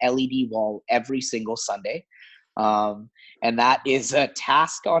up an LED wall every single Sunday, and that is a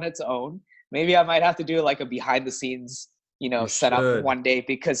task on its own. Maybe I might have to do like a behind the scenes, You set up should. one day,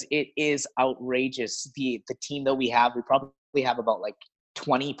 because it is outrageous. The team that we probably have about like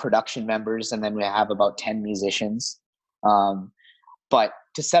 20 production members, and then we have about 10 musicians. But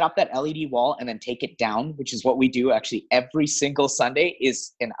to set up that LED wall and then take it down, which is what we do actually every single Sunday,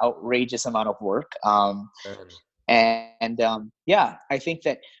 is an outrageous amount of work. Man. Yeah, I think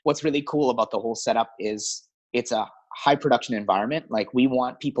that what's really cool about the whole setup is it's a high production environment. Like, we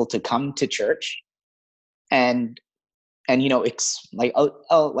want people to come to church, and it's like,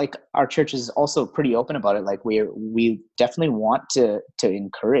 like our church is also pretty open about it. Like, we definitely want to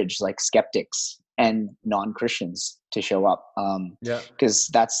encourage like skeptics and non-Christians to show up, Yeah. because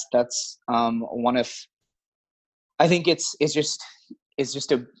that's one of, I think it's just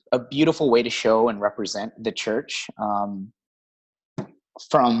a beautiful way to show and represent the church,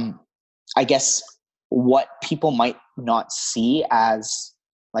 from, I guess, what people might not see as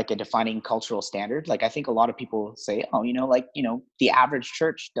like a defining cultural standard. Like I think a lot of people say, oh, the average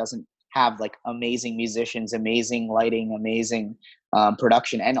church doesn't have like amazing musicians, amazing lighting, amazing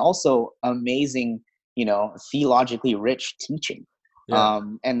production, and also amazing, theologically rich teaching. Yeah.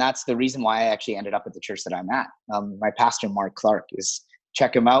 And that's the reason why I actually ended up at the church that I'm at. My pastor, Mark Clark, is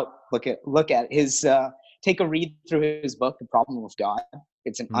check him out. Look at his, take a read through his book, The Problem of God.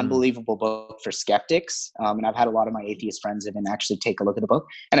 It's an Mm, unbelievable book for skeptics. And I've had a lot of my atheist friends even actually take a look at the book,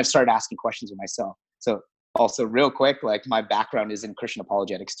 and I've started asking questions of myself. So also real quick, like my background is in Christian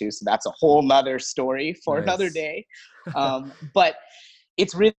apologetics too. So that's a whole nother story for another nice. day. But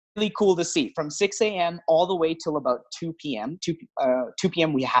it's really cool to see from 6 a.m. all the way till about 2 p.m. 2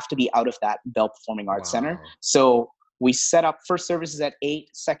 p.m. we have to be out of that Bell Performing Arts Center. Wow. So we set up first services at 8,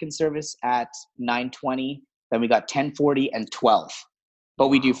 second service at 9:20. Then we got 10:40 and 12. But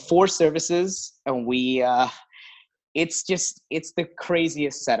we do Wow. 4 services, and it's the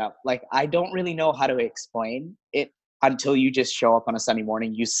craziest setup. Like I don't really know how to explain it until you just show up on a Sunday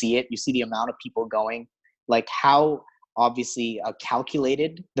morning. You see it. You see the amount of people going, like how obviously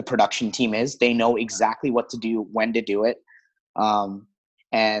calculated the production team is. They know exactly what to do, when to do it,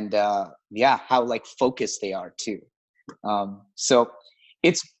 and how like focused they are too. So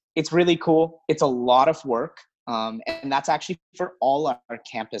it's really cool. It's a lot of work. And that's actually for all our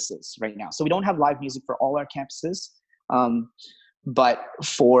campuses right now. So we don't have live music for all our campuses. But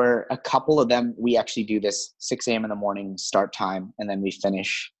for a couple of them, we actually do this 6 a.m. in the morning start time, and then we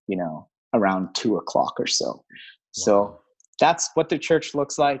finish, around 2 o'clock or so. So Wow. that's what the church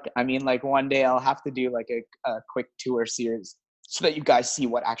looks like. I mean, like one day I'll have to do like a quick tour series so that you guys see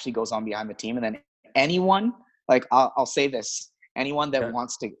what actually goes on behind the team. And then anyone, like I'll say this, anyone that Yeah.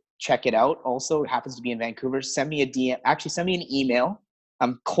 wants to check it out also happens to be in Vancouver, send me a DM, actually send me an email.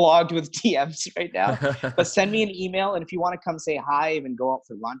 I'm clogged with DMs right now, but send me an email. And if you want to come say hi, even go out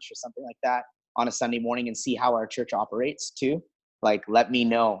for lunch or something like that on a Sunday morning and see how our church operates too, like let me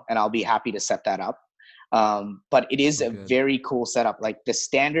know and I'll be happy to set that up. But it is So a good. very cool setup. Like the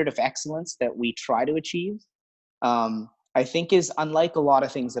standard of excellence that we try to achieve, I think is unlike a lot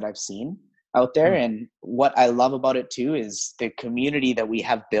of things that I've seen out there. Mm. And what I love about it too is the community that we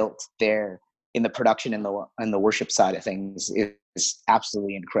have built there in the production and the worship side of things is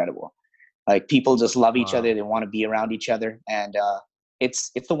absolutely incredible. Like people just love each other. Wow. They want to be around each other. And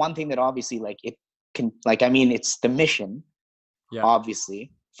it's the one thing that obviously like it can, like, I mean, it's the mission Yeah.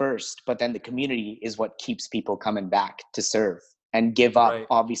 obviously first, but then the community is what keeps people coming back to serve and give up. Right.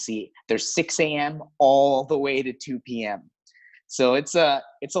 Obviously there's 6 a.m. all the way to 2 p.m. So it's a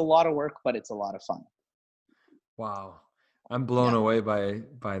lot of work, but it's a lot of fun. Wow. I'm blown Yeah. away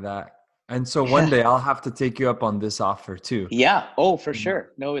by that. And so one day I'll have to take you up on this offer too. Yeah. Oh, for And,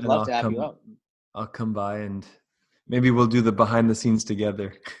 sure. No, we'd and love to have you out. I'll come by and maybe we'll do the behind the scenes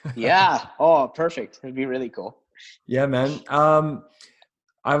together. Yeah. Oh, perfect. It'd be really cool. Yeah, man.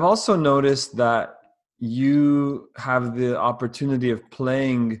 I've also noticed that you have the opportunity of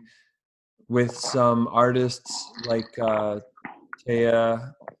playing with some artists like Taya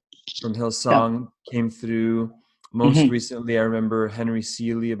from Yeah. Hillsong came through. Most Hmm. recently, I remember Henry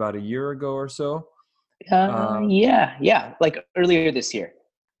Seeley about a year ago or so. Uh, Yeah. Yeah. Like earlier this year.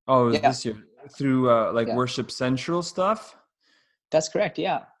 oh, it was Yeah. this year through like Yeah. Worship Central stuff. That's correct.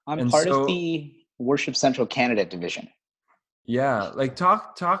 Yeah. I'm And part of so, the Worship Central Canada division. yeah, like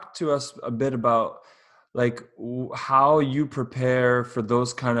talk to us a bit about like how you prepare for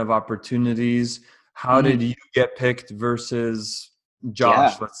those kind of opportunities. How did Hmm. you get picked versus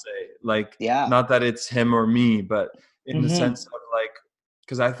Josh, Yeah. let's say? Like, Yeah. not that it's him or me, but in the Hmm. sense of like,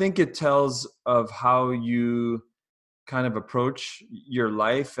 because I think it tells of how you kind of approach your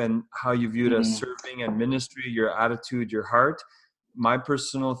life and how you view it as Hmm. serving and ministry, your attitude, your heart. My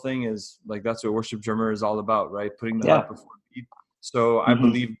personal thing is like that's what worship drummer is all about, right? Putting the Yeah. heart before the beat. So I Hmm.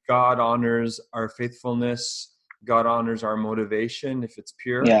 believe God honors our faithfulness. God honors our motivation if it's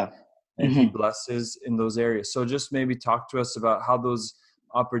pure, Yeah. and He Hmm. blesses in those areas. So just maybe talk to us about how those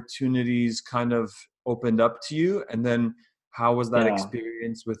opportunities kind of opened up to you, and then how was that Yeah.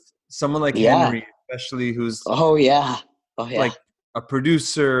 experience with someone like Yeah. Henry, especially who's Oh yeah. Oh yeah. like a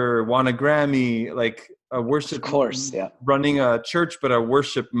producer, won a Grammy, like a Of worship, course. Yeah. running a church, but a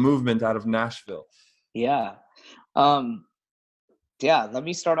worship movement out of Nashville. Yeah. Um, yeah. Let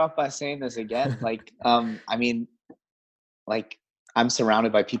me start off by saying this again. Like, I mean, like I'm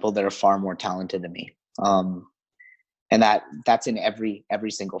surrounded by people that are far more talented than me. And that's in every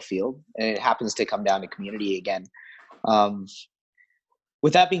single field. And it happens to come down to community again. Um,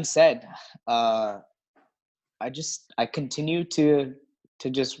 with that being said, I continue to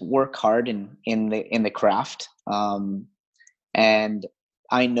just work hard in the craft. And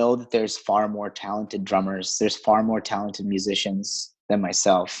I know that there's far more talented drummers, there's far more talented musicians than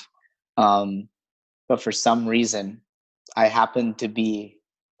myself. But for some reason, I happen to be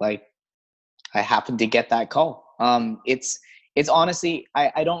like, I happen to get that call. It's honestly,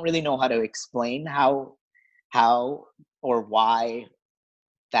 I don't really know how to explain how or why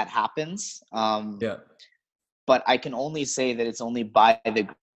that happens. Yeah. But I can only say that it's only by the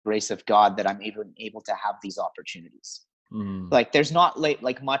grace of God that I'm even able to have these opportunities. Like there's not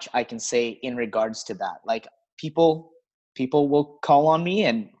like much I can say in regards to that. Like people will call on me,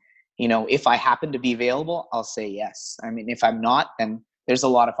 and if I happen to be available, I'll say yes. I mean, if I'm not, then there's a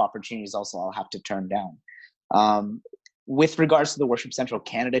lot of opportunities also I'll have to turn down. With regards to the Worship Central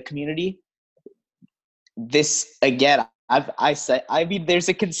Canada community, this again, I mean, there's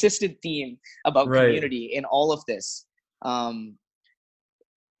a consistent theme about community in all of this.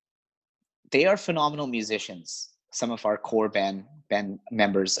 They are phenomenal musicians, some of our core band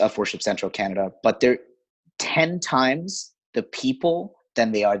members of Worship Central Canada, but they're 10 times the people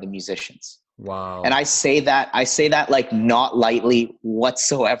than they are the musicians. Wow. And I say that like not lightly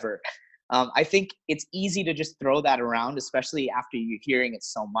whatsoever. I think it's easy to just throw that around, especially after you're hearing it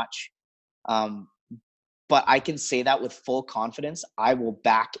so much. But I can say that with full confidence. I will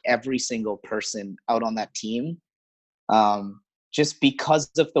back every single person out on that team, just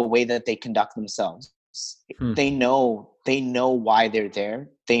because of the way that they conduct themselves. They know why they're there.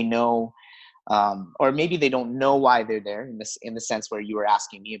 They know, or maybe they don't know why they're there in the sense where you were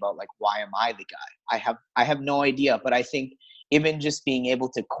asking me about, like, why am I the guy? I have no idea. But I think even just being able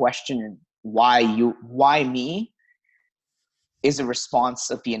to question why me is a response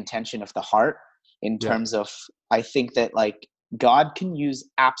of the intention of the heart, in terms of, I think that like God can use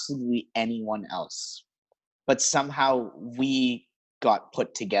absolutely anyone else, but somehow we got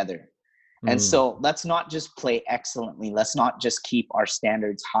put together. And so let's not just play excellently. Let's not just keep our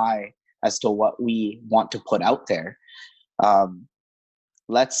standards high as to what we want to put out there.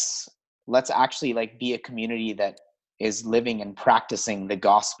 Let's actually like be a community that is living and practicing the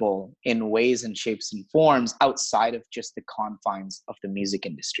gospel in ways and shapes and forms outside of just the confines of the music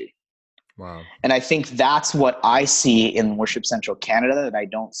industry. Wow. And I think that's what I see in Worship Central Canada that I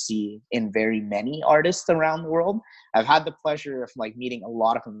don't see in very many artists around the world. I've had the pleasure of like meeting a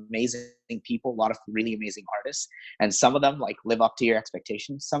lot of amazing people, a lot of really amazing artists, and some of them like live up to your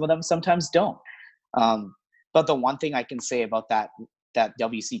expectations. Some of them sometimes don't. But the one thing I can say about that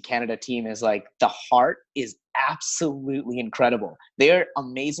WC Canada team is like the heart is absolutely incredible. They're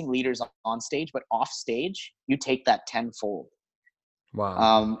amazing leaders on stage, but off stage, you take that tenfold.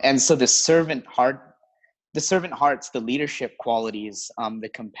 Wow. And so the servant hearts, the leadership qualities, the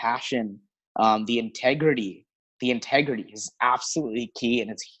compassion, the integrity is absolutely key,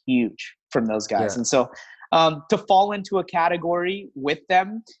 and it's huge from those guys. And so to fall into a category with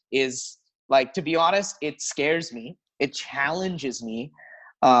them is, like, to be honest, it scares me. It challenges me.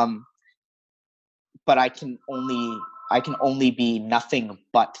 But I can only be nothing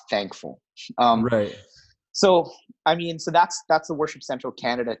but thankful. Right. So, I mean, so that's the Worship Central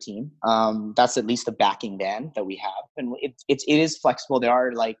Canada team. That's at least the backing band that we have, and it is flexible. There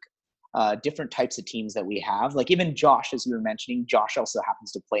are like different types of teams that we have. Like even Josh, as you were mentioning, Josh also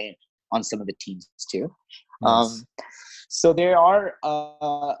happens to play on some of the teams too. Nice. So there are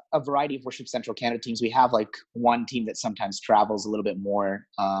a variety of Worship Central Canada teams. We have like one team that sometimes travels a little bit more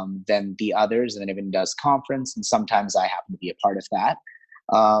than the others, and then even does conference, and sometimes I happen to be a part of that.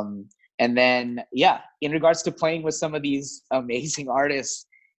 And then, in regards to playing with some of these amazing artists,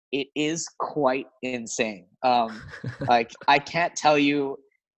 it is quite insane. Like, I can't tell you,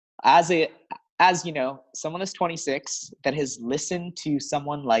 as you know, someone that's 26 that has listened to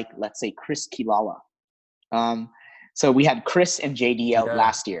someone like, let's say, Chris Kilala. So we had Chris and JD out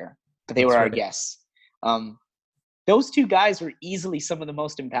last year, but they were our guests. Those two guys were easily some of the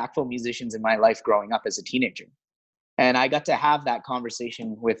most impactful musicians in my life growing up as a teenager. And I got to have that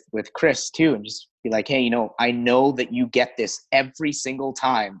conversation with Chris too, and just be like, hey, I know that you get this every single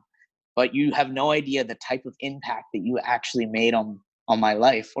time, but you have no idea the type of impact that you actually made on my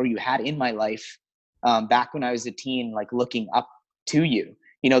life, or you had in my life, back when I was a teen, like looking up to you.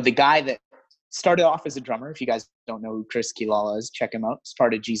 The guy that started off as a drummer. If you guys don't know who Chris Kilala is, check him out.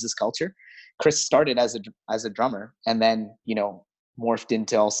 Started Jesus Culture. Chris started as a drummer, and then morphed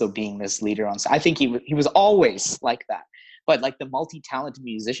into also being this leader on. I think he was always like that, but like the multi-talented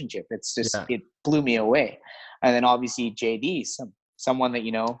musicianship, it's just it blew me away. And then obviously JD, someone that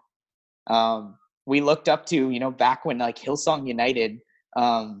we looked up to, back when like Hillsong United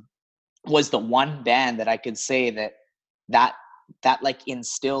was the one band that I could say that that like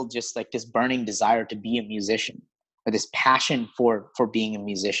instilled just like this burning desire to be a musician, or this passion for being a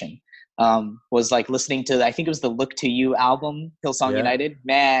musician. Was like listening to, I think it was the Look to You album, Hillsong Yeah. United,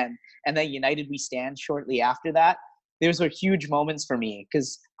 man. And then United We Stand shortly after that. Those were huge moments for me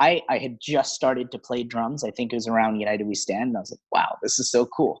because I had just started to play drums. I think it was around United We Stand. And I was like, wow, this is so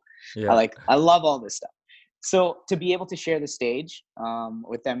cool. Yeah. I love all this stuff. So to be able to share the stage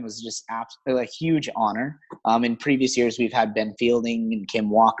with them was just a huge honor. In previous years, we've had Ben Fielding and Kim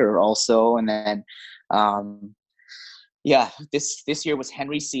Walker also. And then, this year was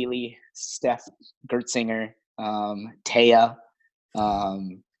Henry Seeley, Steph Gertzinger, Taya.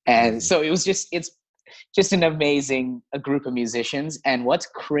 And so it's just an amazing group of musicians. And what's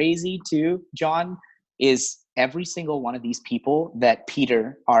crazy too, John, is every single one of these people that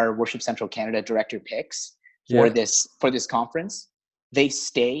Peter, our Worship Central Canada director, picks for this conference, they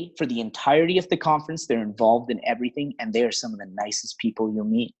stay for the entirety of the conference. They're involved in everything, and they are some of the nicest people you'll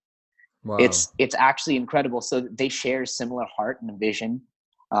meet. Wow. It's actually incredible. So they share similar heart and vision,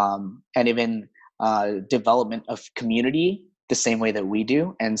 and even development of community the same way that we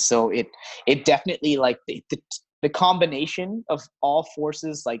do. And so it definitely, like the combination of all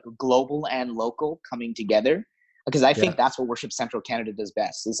forces, like global and local, coming together, because I think that's what Worship Central Canada does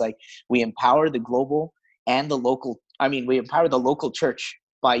best. Is like we empower the global and the local. I mean, we empower the local church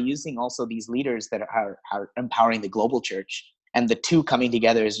by using also these leaders that are empowering the global church. And the two coming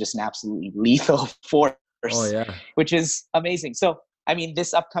together is just an absolutely lethal force, which is amazing. So, I mean,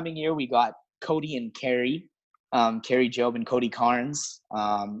 this upcoming year, we got Cody and Carrie, Carrie Job and Cody Carnes.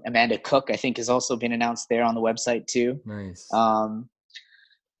 Amanda Cook, I think, has also been announced there on the website too. Nice. And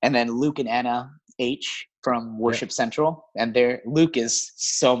then Luke and Anna H from Worship Central. And Luke is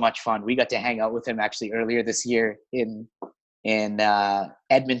so much fun. We got to hang out with him actually earlier this year in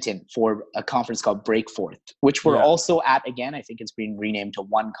Edmonton for a conference called Breakforth, which we're also at again. I think it's being renamed to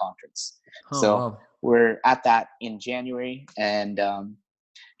One Conference. We're at that in January. And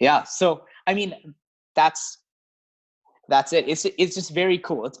so I mean, that's it. It's just very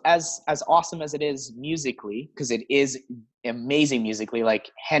cool. It's as awesome as it is musically, because it is amazing musically.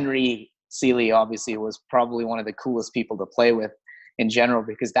 Like Henry Seeley obviously was probably one of the coolest people to play with in general,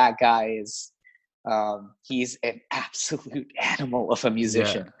 because that guy is he's an absolute animal of a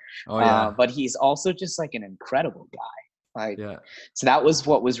musician. But he's also just like an incredible guy. So that was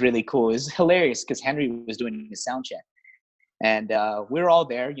what was really cool. It was hilarious because Henry was doing a sound check, and we're all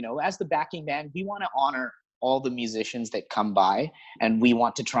there, as the backing band. We want to honor all the musicians that come by, and we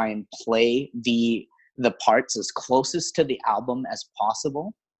want to try and play the parts as closest to the album as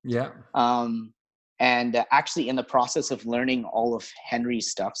possible. And actually, in the process of learning all of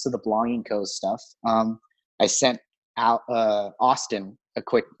Henry's stuff, so the Belonging Co. stuff, I sent out Austin a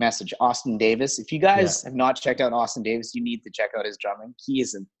quick message. Austin Davis. If you guys have not checked out Austin Davis, you need to check out his drumming.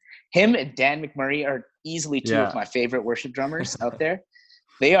 Him and Dan McMurray are easily two of my favorite worship drummers out there.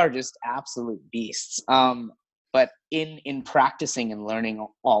 They are just absolute beasts. But in practicing and learning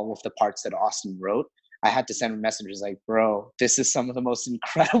all of the parts that Austin wrote, I had to send messages like, bro, this is some of the most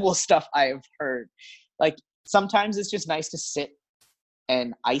incredible stuff I have heard. Like, sometimes it's just nice to sit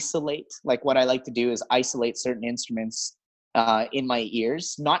and isolate. Like, what I like to do is isolate certain instruments in my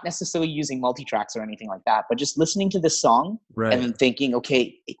ears, not necessarily using multi-tracks or anything like that, but just listening to this song and then thinking,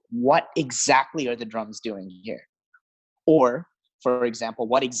 okay, what exactly are the drums doing here? Or, for example,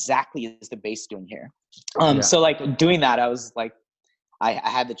 what exactly is the bass doing here? So like doing that, I was like, I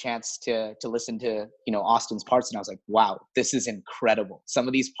had the chance to listen to, Austin's parts, and I was like, wow, this is incredible. Some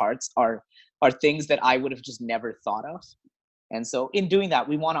of these parts are things that I would have just never thought of. And so in doing that,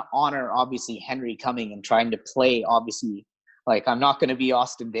 we want to honor, obviously, Henry coming and trying to play, obviously, like, I'm not going to be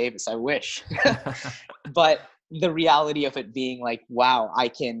Austin Davis, I wish. But the reality of it being like, wow, I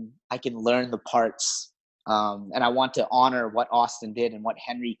can learn the parts. And I want to honor what Austin did and what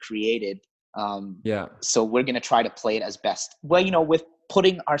Henry created. So we're going to try to play it as best. Well, with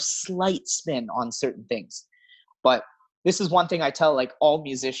putting our slight spin on certain things. But this is one thing I tell, like, all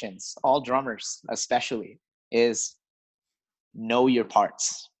musicians, all drummers especially, is know your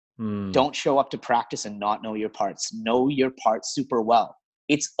parts. Don't show up to practice and not know your parts. Know your parts super well.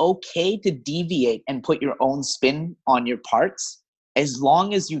 It's okay to deviate and put your own spin on your parts, as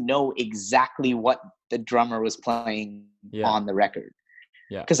long as you know exactly what the drummer was playing on the record.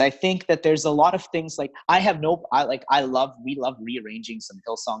 Because I think that there's a lot of things, like, we love rearranging some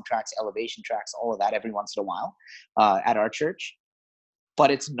Hillsong tracks, elevation tracks, all of that every once in a while at our church. But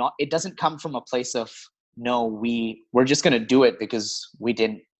it doesn't come from a place of, no, we're just going to do it because we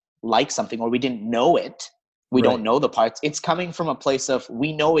didn't like something or we didn't know it. We don't know the parts. It's coming from a place of,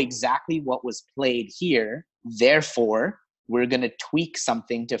 we know exactly what was played here. Therefore, we're going to tweak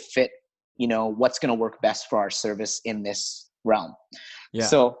something to fit, what's going to work best for our service in this realm. Yeah,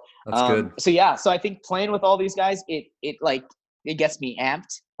 So, that's good. so I think playing with all these guys, it gets me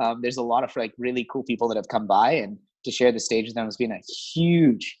amped. There's a lot of like really cool people that have come by, and to share the stage with them has been a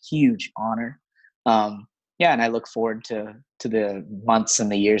huge, huge honor. Yeah, and I look forward to the months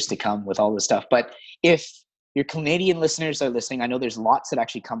and the years to come with all this stuff. But if your Canadian listeners are listening, I know there's lots that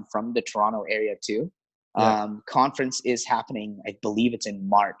actually come from the Toronto area too. Yeah. Conference is happening, I believe it's in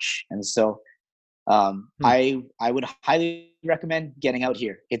March, and so I would highly recommend getting out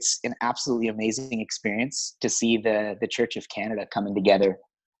here. It's an absolutely amazing experience to see the Church of Canada coming together.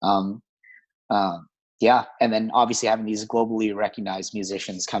 Yeah, and then obviously having these globally recognized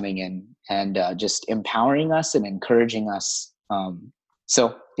musicians coming in and just empowering us and encouraging us.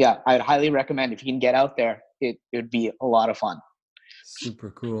 So yeah, I'd highly recommend if you can get out there. It would be a lot of fun. Super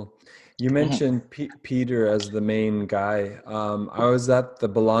cool. You mentioned Peter as the main guy. I was at the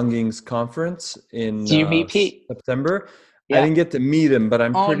Belongings conference in Do you meet Pete? September. I Yeah. didn't get to meet him, but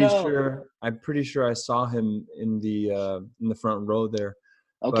I'm Oh pretty no. sure I saw him in the front row there.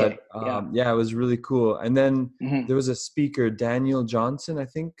 Okay. But Yeah. yeah, it was really cool. And then Mm-hmm. there was a speaker, Daniel Johnson, I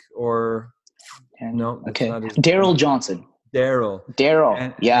think, or no, that's Okay. not his name. Daryl Johnson. Daryl. Daryl.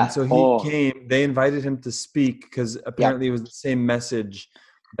 And Yeah. so he Oh. came, they invited him to speak because Yep. apparently it was the same message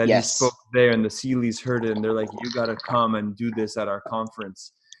that he Yes. spoke there, and the Sealeys heard it, and they're like, you got to come and do this at our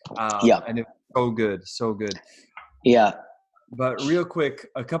conference. Yep. And it was so good, so good. Yeah. But real quick,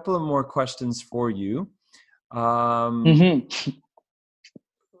 a couple of more questions for you. Mm-hmm.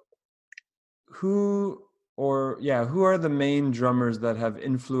 Who are the main drummers that have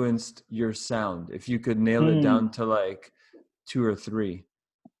influenced your sound? If you could nail it down to like 2 or 3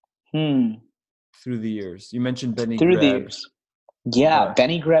 through the years. You mentioned Benny Through the Grebs, years. Yeah, but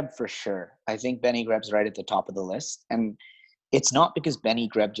Benny Greb for sure. I think Benny Greb's right at the top of the list. And it's not because Benny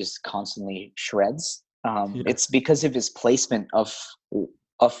Greb just constantly shreds. yeah, It's because of his placement of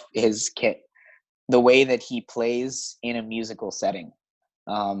his kit, the way that he plays in a musical setting.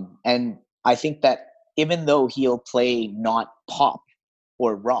 And I think that even though he'll play not pop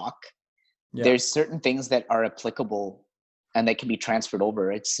or rock, yeah, there's certain things that are applicable and that can be transferred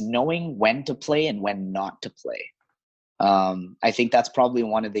over. It's knowing when to play and when not to play. I think that's probably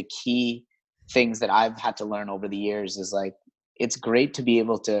one of the key things that I've had to learn over the years is like, it's great to be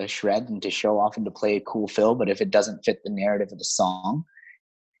able to shred and to show off and to play a cool fill, but if it doesn't fit the narrative of the song,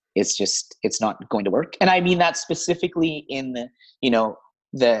 it's not going to work. And I mean that specifically in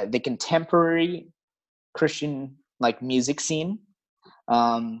the contemporary Christian like music scene,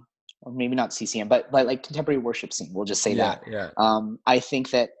 or maybe not CCM, but like contemporary worship scene. We'll just say that. yeah. I think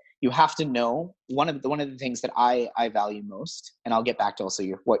that you have to know one of the things that I value most, and I'll get back to also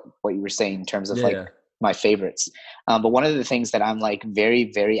what you were saying in terms of like my favorites. But one of the things that I'm like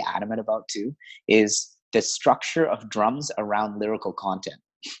very, very adamant about too is the structure of drums around lyrical content.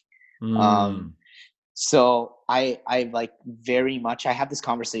 So I like very much, I have this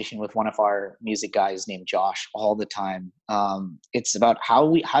conversation with one of our music guys named Josh all the time. It's about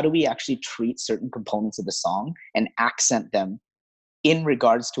how do we actually treat certain components of the song and accent them in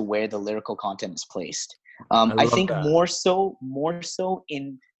regards to where the lyrical content is placed. I think that. more so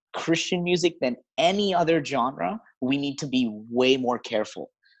in Christian music than any other genre, we need to be way more careful.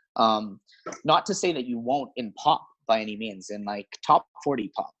 Not to say that you won't in pop by any means, in like top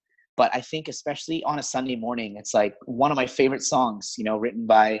 40 pop. But I think especially on a Sunday morning, it's like one of my favorite songs, written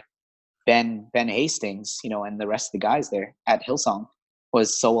by Ben Hastings, and the rest of the guys there at Hillsong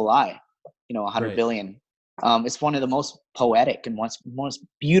was So Will I, 100 Right. billion. It's one of the most poetic and most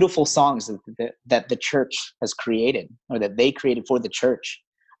beautiful songs that the church has created, or that they created for the church.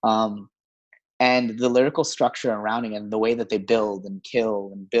 And the lyrical structure around it and the way that they build and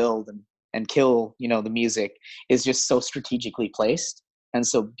kill and build and kill, the music is just so strategically placed and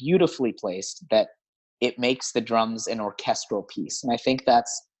so beautifully placed that it makes the drums an orchestral piece. And I think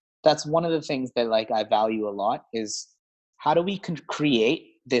that's one of the things that like I value a lot is how do we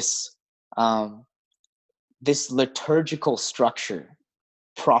create this this liturgical structure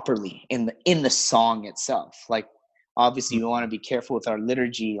properly in the song itself. Like obviously we want to be careful with our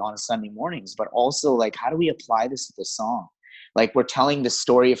liturgy on Sunday mornings, but also like how do we apply this to the song? Like we're telling the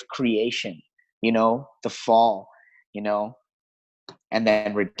story of creation, the fall, and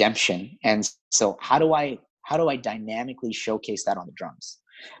then redemption. And so how do I dynamically showcase that on the drums?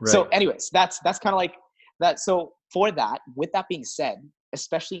 Right. So anyways, that's kind of like that. So for that, with that being said,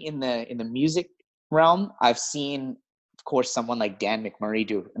 especially in the music realm, I've seen, of course, someone like Dan McMurray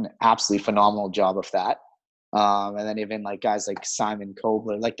do an absolutely phenomenal job of that. And then even like guys like Simon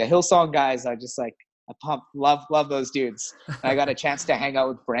Kobler, like the Hillsong guys, I Love those dudes. And I got a chance to hang out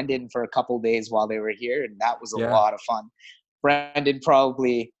with Brendan for a couple days while they were here, and that was a Yeah. lot of fun. Brendan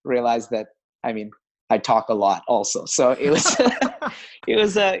probably realized that, I mean, I talk a lot also. So it was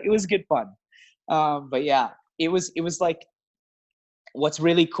it was good fun. But yeah, it was like, what's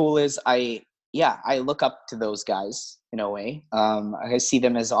really cool is I look up to those guys in a way. I see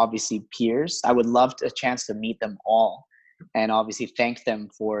them as obviously peers. I would love a chance to meet them all and obviously thank them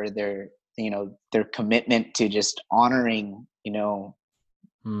for their commitment to just honoring,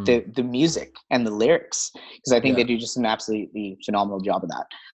 the music and the lyrics, because I think they do just an absolutely phenomenal job of that.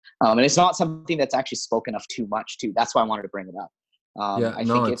 And it's not something that's actually spoken of too much too. That's why I wanted to bring it up. I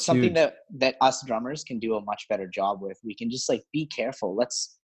think it's something huge. that us drummers can do a much better job with. We can just like be careful.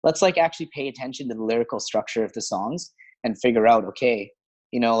 Let's like actually pay attention to the lyrical structure of the songs and figure out, okay,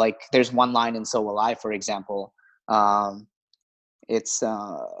 like there's one line in So Will I, for example. It's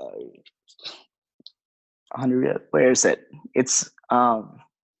 100, where is it? It's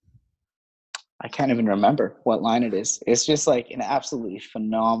I can't even remember what line it is. It's just like an absolutely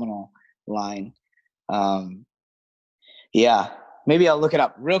phenomenal line. Yeah, maybe I'll look it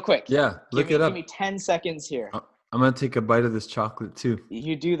up real quick. Yeah, look it up. Give me 10 seconds here. I'm going to take a bite of this chocolate too.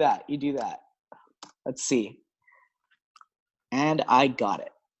 You do that. Let's see. And I got it.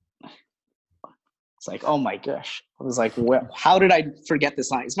 It's like, oh my gosh. I was like, how did I forget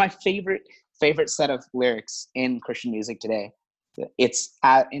this line? It's my favorite set of lyrics in Christian music today. It's,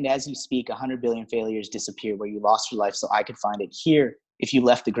 and as you speak, 100 billion failures disappear where you lost your life so I could find it. Here, if you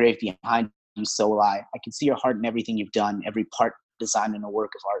left the grave behind you, so will I. I can see your heart in everything you've done, every part designed in a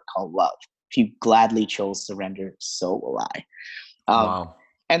work of art called love. If you gladly chose surrender, so will I. Wow.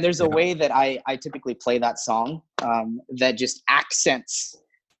 And there's a way that I typically play that song that just accents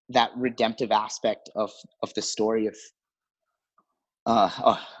that redemptive aspect of the story of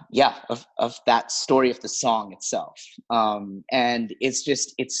that story of the song itself. And it's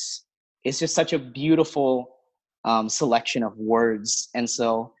just such a beautiful selection of words. And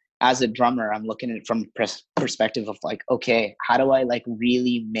so as a drummer, I'm looking at it from perspective of like, okay, how do I like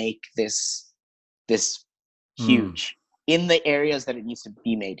really make this huge in the areas that it needs to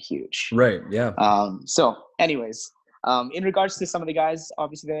be made huge? Right. Yeah. So anyways, in regards to some of the guys,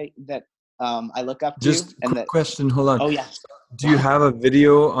 obviously that I look up to. Just a quick question. Hold on. Oh yeah. Do you have a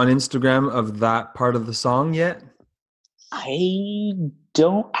video on Instagram of that part of the song yet? I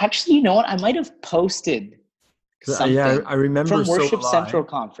don't actually. You know what? I might have posted something. Yeah, I remember from Worship So Central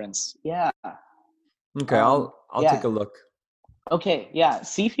Conference. Yeah. Okay, I'll take a look. Okay, yeah.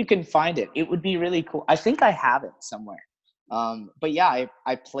 See if you can find it. It would be really cool. I think I have it somewhere. But yeah,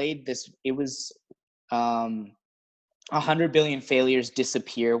 I played this. It was 100 billion failures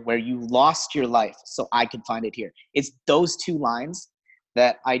disappear where you lost your life so I could find it here. It's those two lines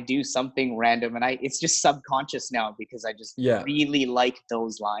that I do something random, and it's just subconscious now because I just really like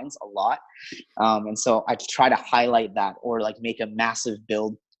those lines a lot. And so I try to highlight that or like make a massive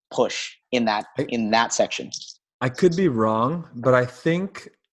build push in that section. I could be wrong, but I think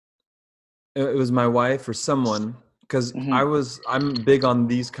it was my wife or someone, because I'm big on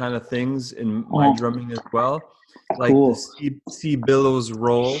these kind of things in my drumming as well. Like the C billows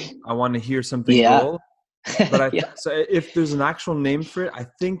roll. I want to hear something roll. But so if there's an actual name for it, I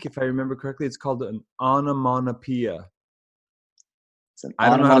think if I remember correctly, it's called an onomatopoeia. I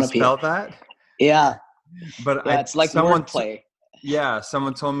don't know how to spell that. Yeah. But it's like wordplay.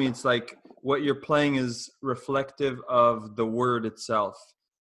 Someone told me it's like what you're playing is reflective of the word itself.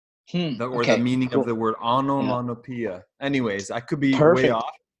 The meaning of the word onomatopoeia. Anyways, I could be way off,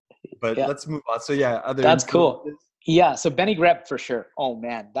 but let's move on. So that's cool. Yeah, so Benny Greb for sure. Oh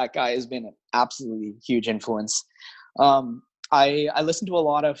man, that guy has been an absolutely huge influence. I listen to a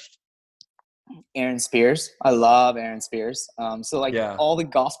lot of Aaron Spears. I love Aaron Spears. So all the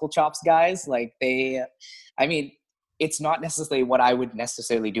Gospel Chops guys, like it's not necessarily what I would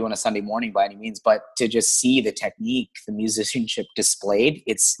necessarily do on a Sunday morning by any means, but to just see the technique, the musicianship displayed,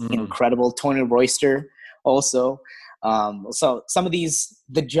 it's incredible. Tony Royster also. So some of the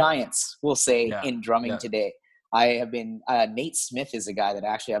giants, we'll say, in drumming today. I have been, Nate Smith is a guy that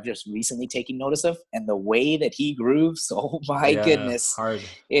actually I've just recently taken notice of, and the way that he grooves, oh my goodness, hard.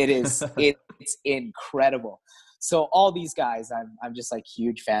 it's incredible. So all these guys, I'm just like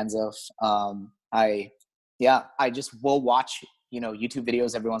huge fans of. I just will watch, YouTube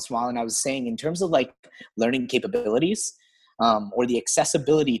videos every once in a while. And I was saying in terms of like learning capabilities, or the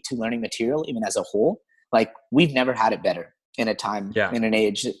accessibility to learning material, even as a whole, like we've never had it better in a time, in an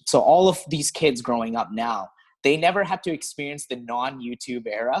age. So all of these kids growing up now, they never had to experience the non-YouTube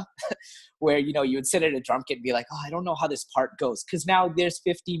era where, you know, you would sit at a drum kit and be like, oh, I don't know how this part goes. Cause now there's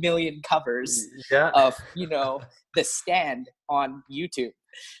 50 million covers Yeah. of, you know, the stand on YouTube.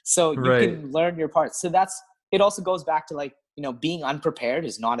 So you Right. can learn your parts. So it also goes back to like, you know, being unprepared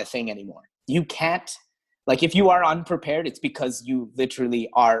is not a thing anymore. You can't, like, if you are unprepared, it's because you literally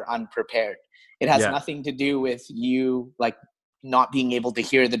are unprepared. It has nothing to do with you, like, not being able to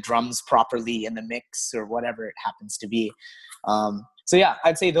hear the drums properly in the mix or whatever it happens to be. So yeah,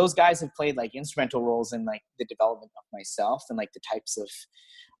 I'd say those guys have played like instrumental roles in like the development of myself and like the types of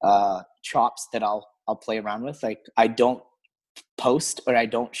chops that I'll play around with. Like, I don't post or I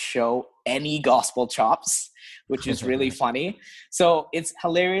don't show any gospel chops, which is really funny. So it's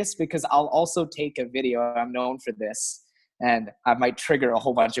hilarious because I'll also take a video. I'm known for this, and I might trigger a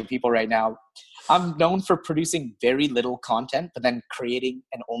whole bunch of people right now. I'm known for producing very little content, but then creating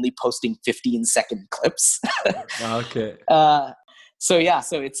and only posting 15-second clips. Okay. So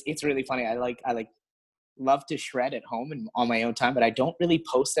it's really funny. I love to shred at home and on my own time, but I don't really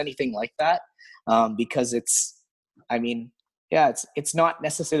post anything like that because it's not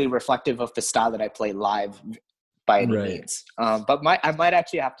necessarily reflective of the style that I play live by any means. But I might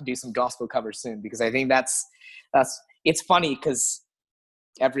actually have to do some gospel covers soon, because I think that's it's funny because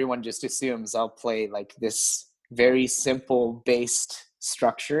everyone just assumes I'll play like this very simple based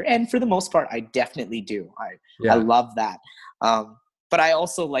structure, and for the most part, I definitely do. I love that. But I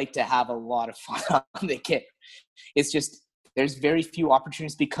also like to have a lot of fun on the kit. It's just there's very few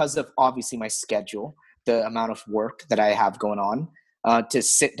opportunities because of obviously my schedule, the amount of work that I have going on, to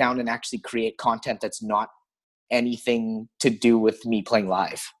sit down and actually create content that's not anything to do with me playing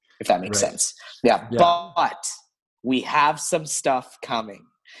live, if that makes sense. Yeah. But we have some stuff coming.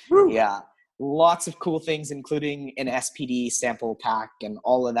 Woo. Yeah. Lots of cool things, including an SPD sample pack and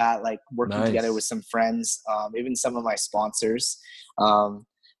all of that, like working together with some friends. Even some of my sponsors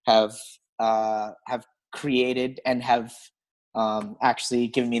have created and have actually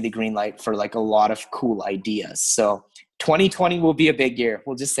given me the green light for like a lot of cool ideas. So 2020 will be a big year.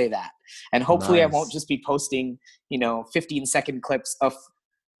 We'll just say that. And hopefully I won't just be posting, 15-second clips of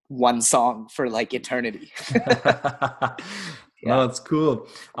one song for like eternity. No, it's cool.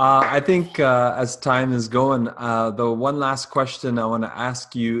 I think as time is going, the one last question I want to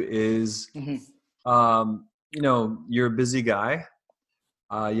ask you is, you're a busy guy.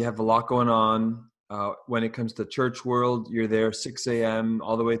 You have a lot going on. When it comes to church world, you're there 6 a.m.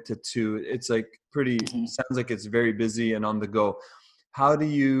 all the way to 2. It's like sounds like it's very busy and on the go. How do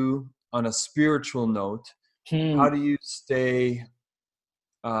you, on a spiritual note, how do you stay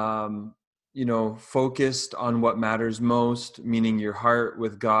focused on what matters most, meaning your heart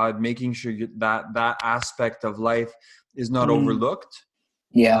with God, making sure that aspect of life is not overlooked?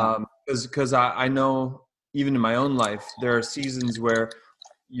 Yeah. Because I know even in my own life, there are seasons where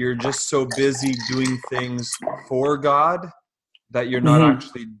you're just so busy doing things for God that you're not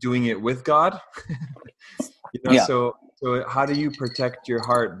actually doing it with God. So how do you protect your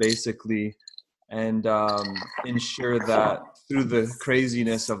heart basically, and ensure that through the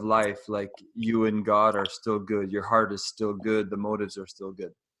craziness of life, like you and God are still good, your heart is still good, the motives are still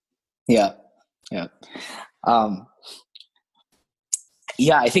good? Yeah.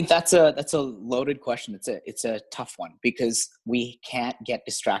 I think that's a loaded question. It's a tough one because we can't get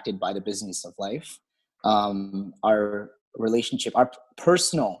distracted by the business of life. Our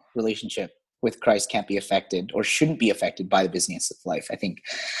personal relationship with Christ can't be affected or shouldn't be affected by the business of life, I think.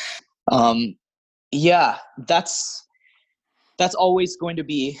 That's always going to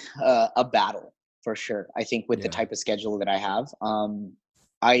be a battle for sure. I think with the type of schedule that I have,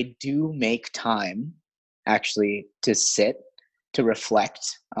 I do make time actually to sit, to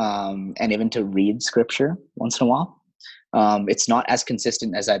reflect, and even to read scripture once in a while. It's not as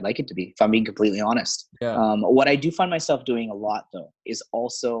consistent as I'd like it to be, if I'm being completely honest. What I do find myself doing a lot though is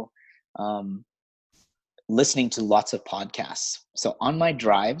also listening to lots of podcasts. So on my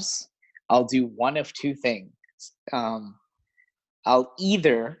drives, I'll do one of two things. I'll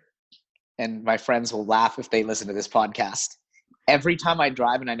either, and my friends will laugh if they listen to this podcast, every time I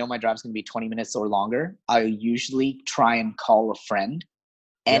drive, and I know my drive's going to be 20 minutes or longer, I usually try and call a friend,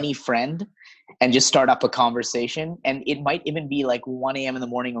 any friend, and just start up a conversation. And it might even be like 1 a.m. in the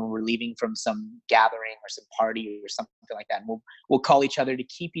morning when we're leaving from some gathering or some party or something like that. And we'll call each other to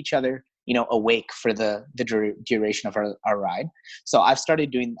keep each other, awake for the duration of our ride. So I've started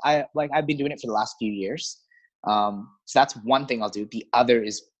doing, I've been doing it for the last few years. So that's one thing I'll do. The other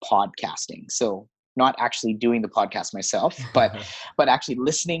is podcasting. So not actually doing the podcast myself, but actually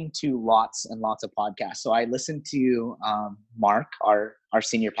listening to lots and lots of podcasts. So I listen to Mark, our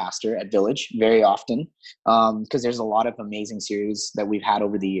senior pastor at Village, very often, because there's a lot of amazing series that we've had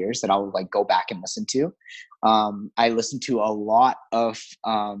over the years that I'll like go back and listen to. I listen to a lot of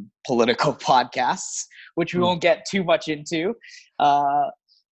political podcasts, which we won't get too much into,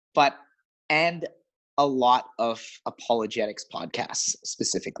 but and a lot of apologetics podcasts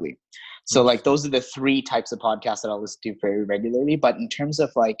specifically. So like those are the three types of podcasts that I'll listen to very regularly. But in terms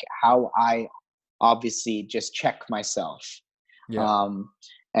of like how I obviously just check myself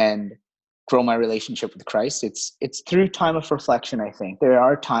and grow my relationship with Christ, it's through time of reflection. I think there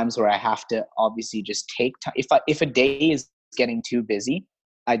are times where I have to obviously just take time. If a day is getting too busy,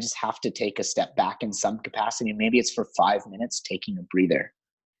 I just have to take a step back in some capacity. Maybe it's for 5 minutes, taking a breather.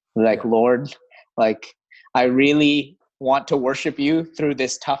 Like, Lord, like I really want to worship you through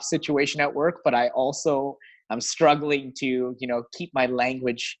this tough situation at work, but I'm struggling to, keep my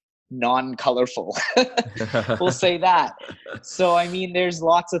language non-colorful. We'll say that. So, I mean, there's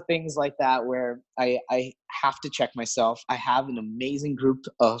lots of things like that where I have to check myself. I have an amazing group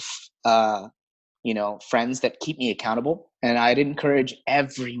of, friends that keep me accountable. And I'd encourage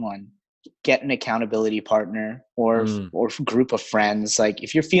everyone, get an accountability partner or group of friends. Like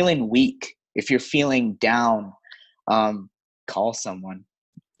if you're feeling weak, if you're feeling down, call someone.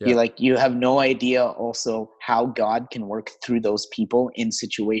 You have no idea also how God can work through those people in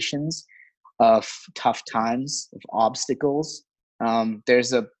situations of tough times, of obstacles.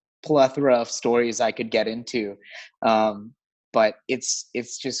 There's a plethora of stories I could get into. But it's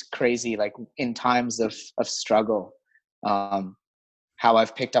just crazy. Like in times of struggle, how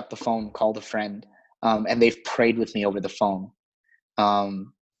I've picked up the phone, called a friend, and they've prayed with me over the phone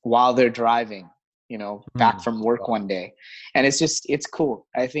while they're driving, back from work one day. And it's cool.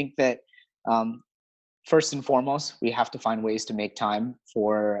 I think that first and foremost, we have to find ways to make time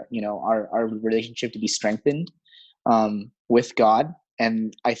for, our relationship to be strengthened with God.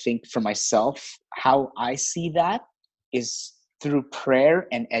 And I think for myself, how I see that is through prayer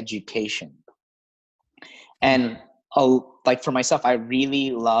and education. And like for myself, I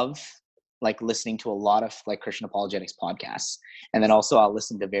really love like listening to a lot of like Christian apologetics podcasts. And then also I'll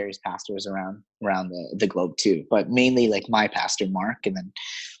listen to various pastors around the globe too, but mainly like my pastor, Mark, and then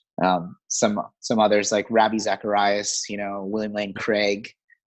some others like Rabbi Zacharias, William Lane Craig,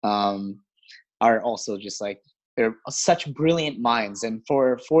 are also just like, they're such brilliant minds. And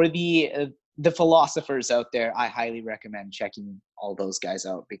for the philosophers out there, I highly recommend checking all those guys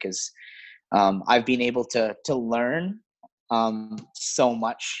out, because I've been able to learn so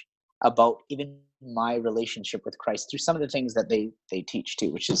much about even my relationship with Christ through some of the things that they teach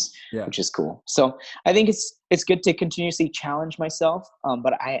too, which is cool. So I think it's good to continuously challenge myself.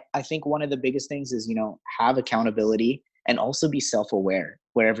 But I think one of the biggest things is, have accountability and also be self-aware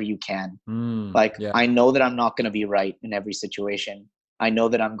wherever you can. I know that I'm not going to be right in every situation. I know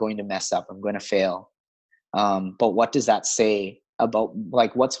that I'm going to mess up. I'm going to fail. But what does that say about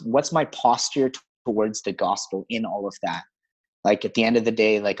like, what's my posture towards the gospel in all of that? Like at the end of the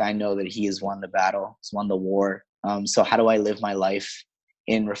day, like I know that he has won the battle, he's won the war. So how do I live my life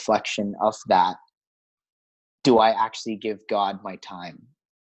in reflection of that? Do I actually give God my time?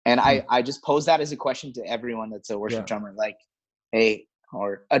 And I just pose that as a question to everyone that's a worship drummer, like, hey,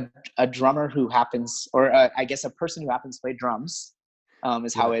 or a drummer who happens, or I guess a person who happens to play drums,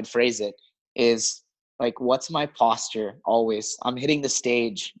 is how I'd phrase it, is like, what's my posture always? I'm hitting the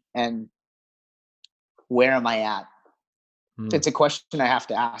stage, and where am I at? It's a question I have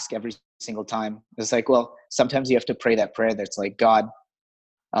to ask every single time. It's like, well, sometimes you have to pray that prayer that's like, God,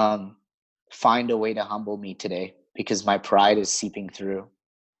 find a way to humble me today, because my pride is seeping through.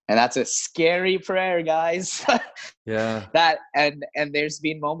 And that's a scary prayer, guys. That and there's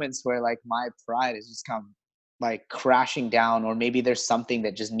been moments where like my pride has just come like crashing down, or maybe there's something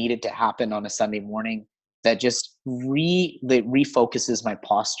that just needed to happen on a Sunday morning that just refocuses my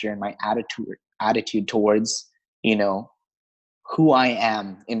posture and my attitude towards, who I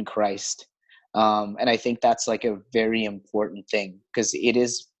am in Christ. And I think that's like a very important thing, because it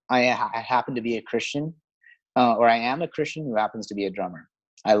is, I happen to be a Christian, or I am a Christian who happens to be a drummer.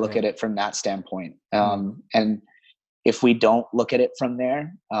 I look at it from that standpoint. And if we don't look at it from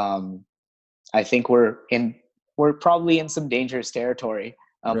there, I think we're probably in some dangerous territory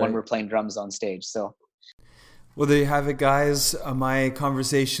when we're playing drums on stage. So. Well, there you have it, guys. My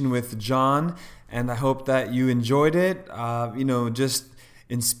conversation with Jon, and I hope that you enjoyed it. Just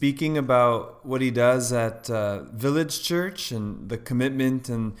in speaking about what he does at Village Church and the commitment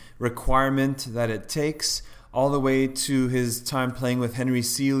and requirement that it takes, all the way to his time playing with Henry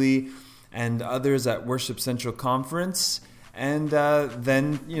Seeley and others at Worship Central Conference. And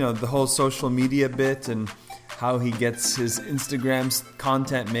then, the whole social media bit and how he gets his Instagram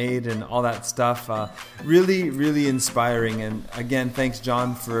content made and all that stuff. Really, really inspiring. And again, thanks,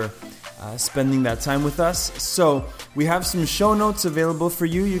 Jon, for spending that time with us. So we have some show notes available for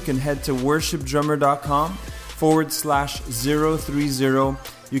you. You can head to worshipdrummer.com/030.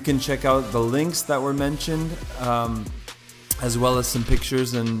 You can check out the links that were mentioned, as well as some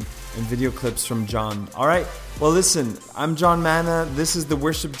pictures and video clips from Jon. All right. Well, listen, I'm Jon Manna. This is the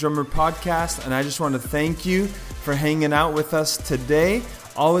Worship Drummer Podcast, and I just want to thank you for hanging out with us today.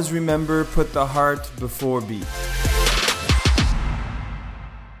 Always remember, put the heart before beat.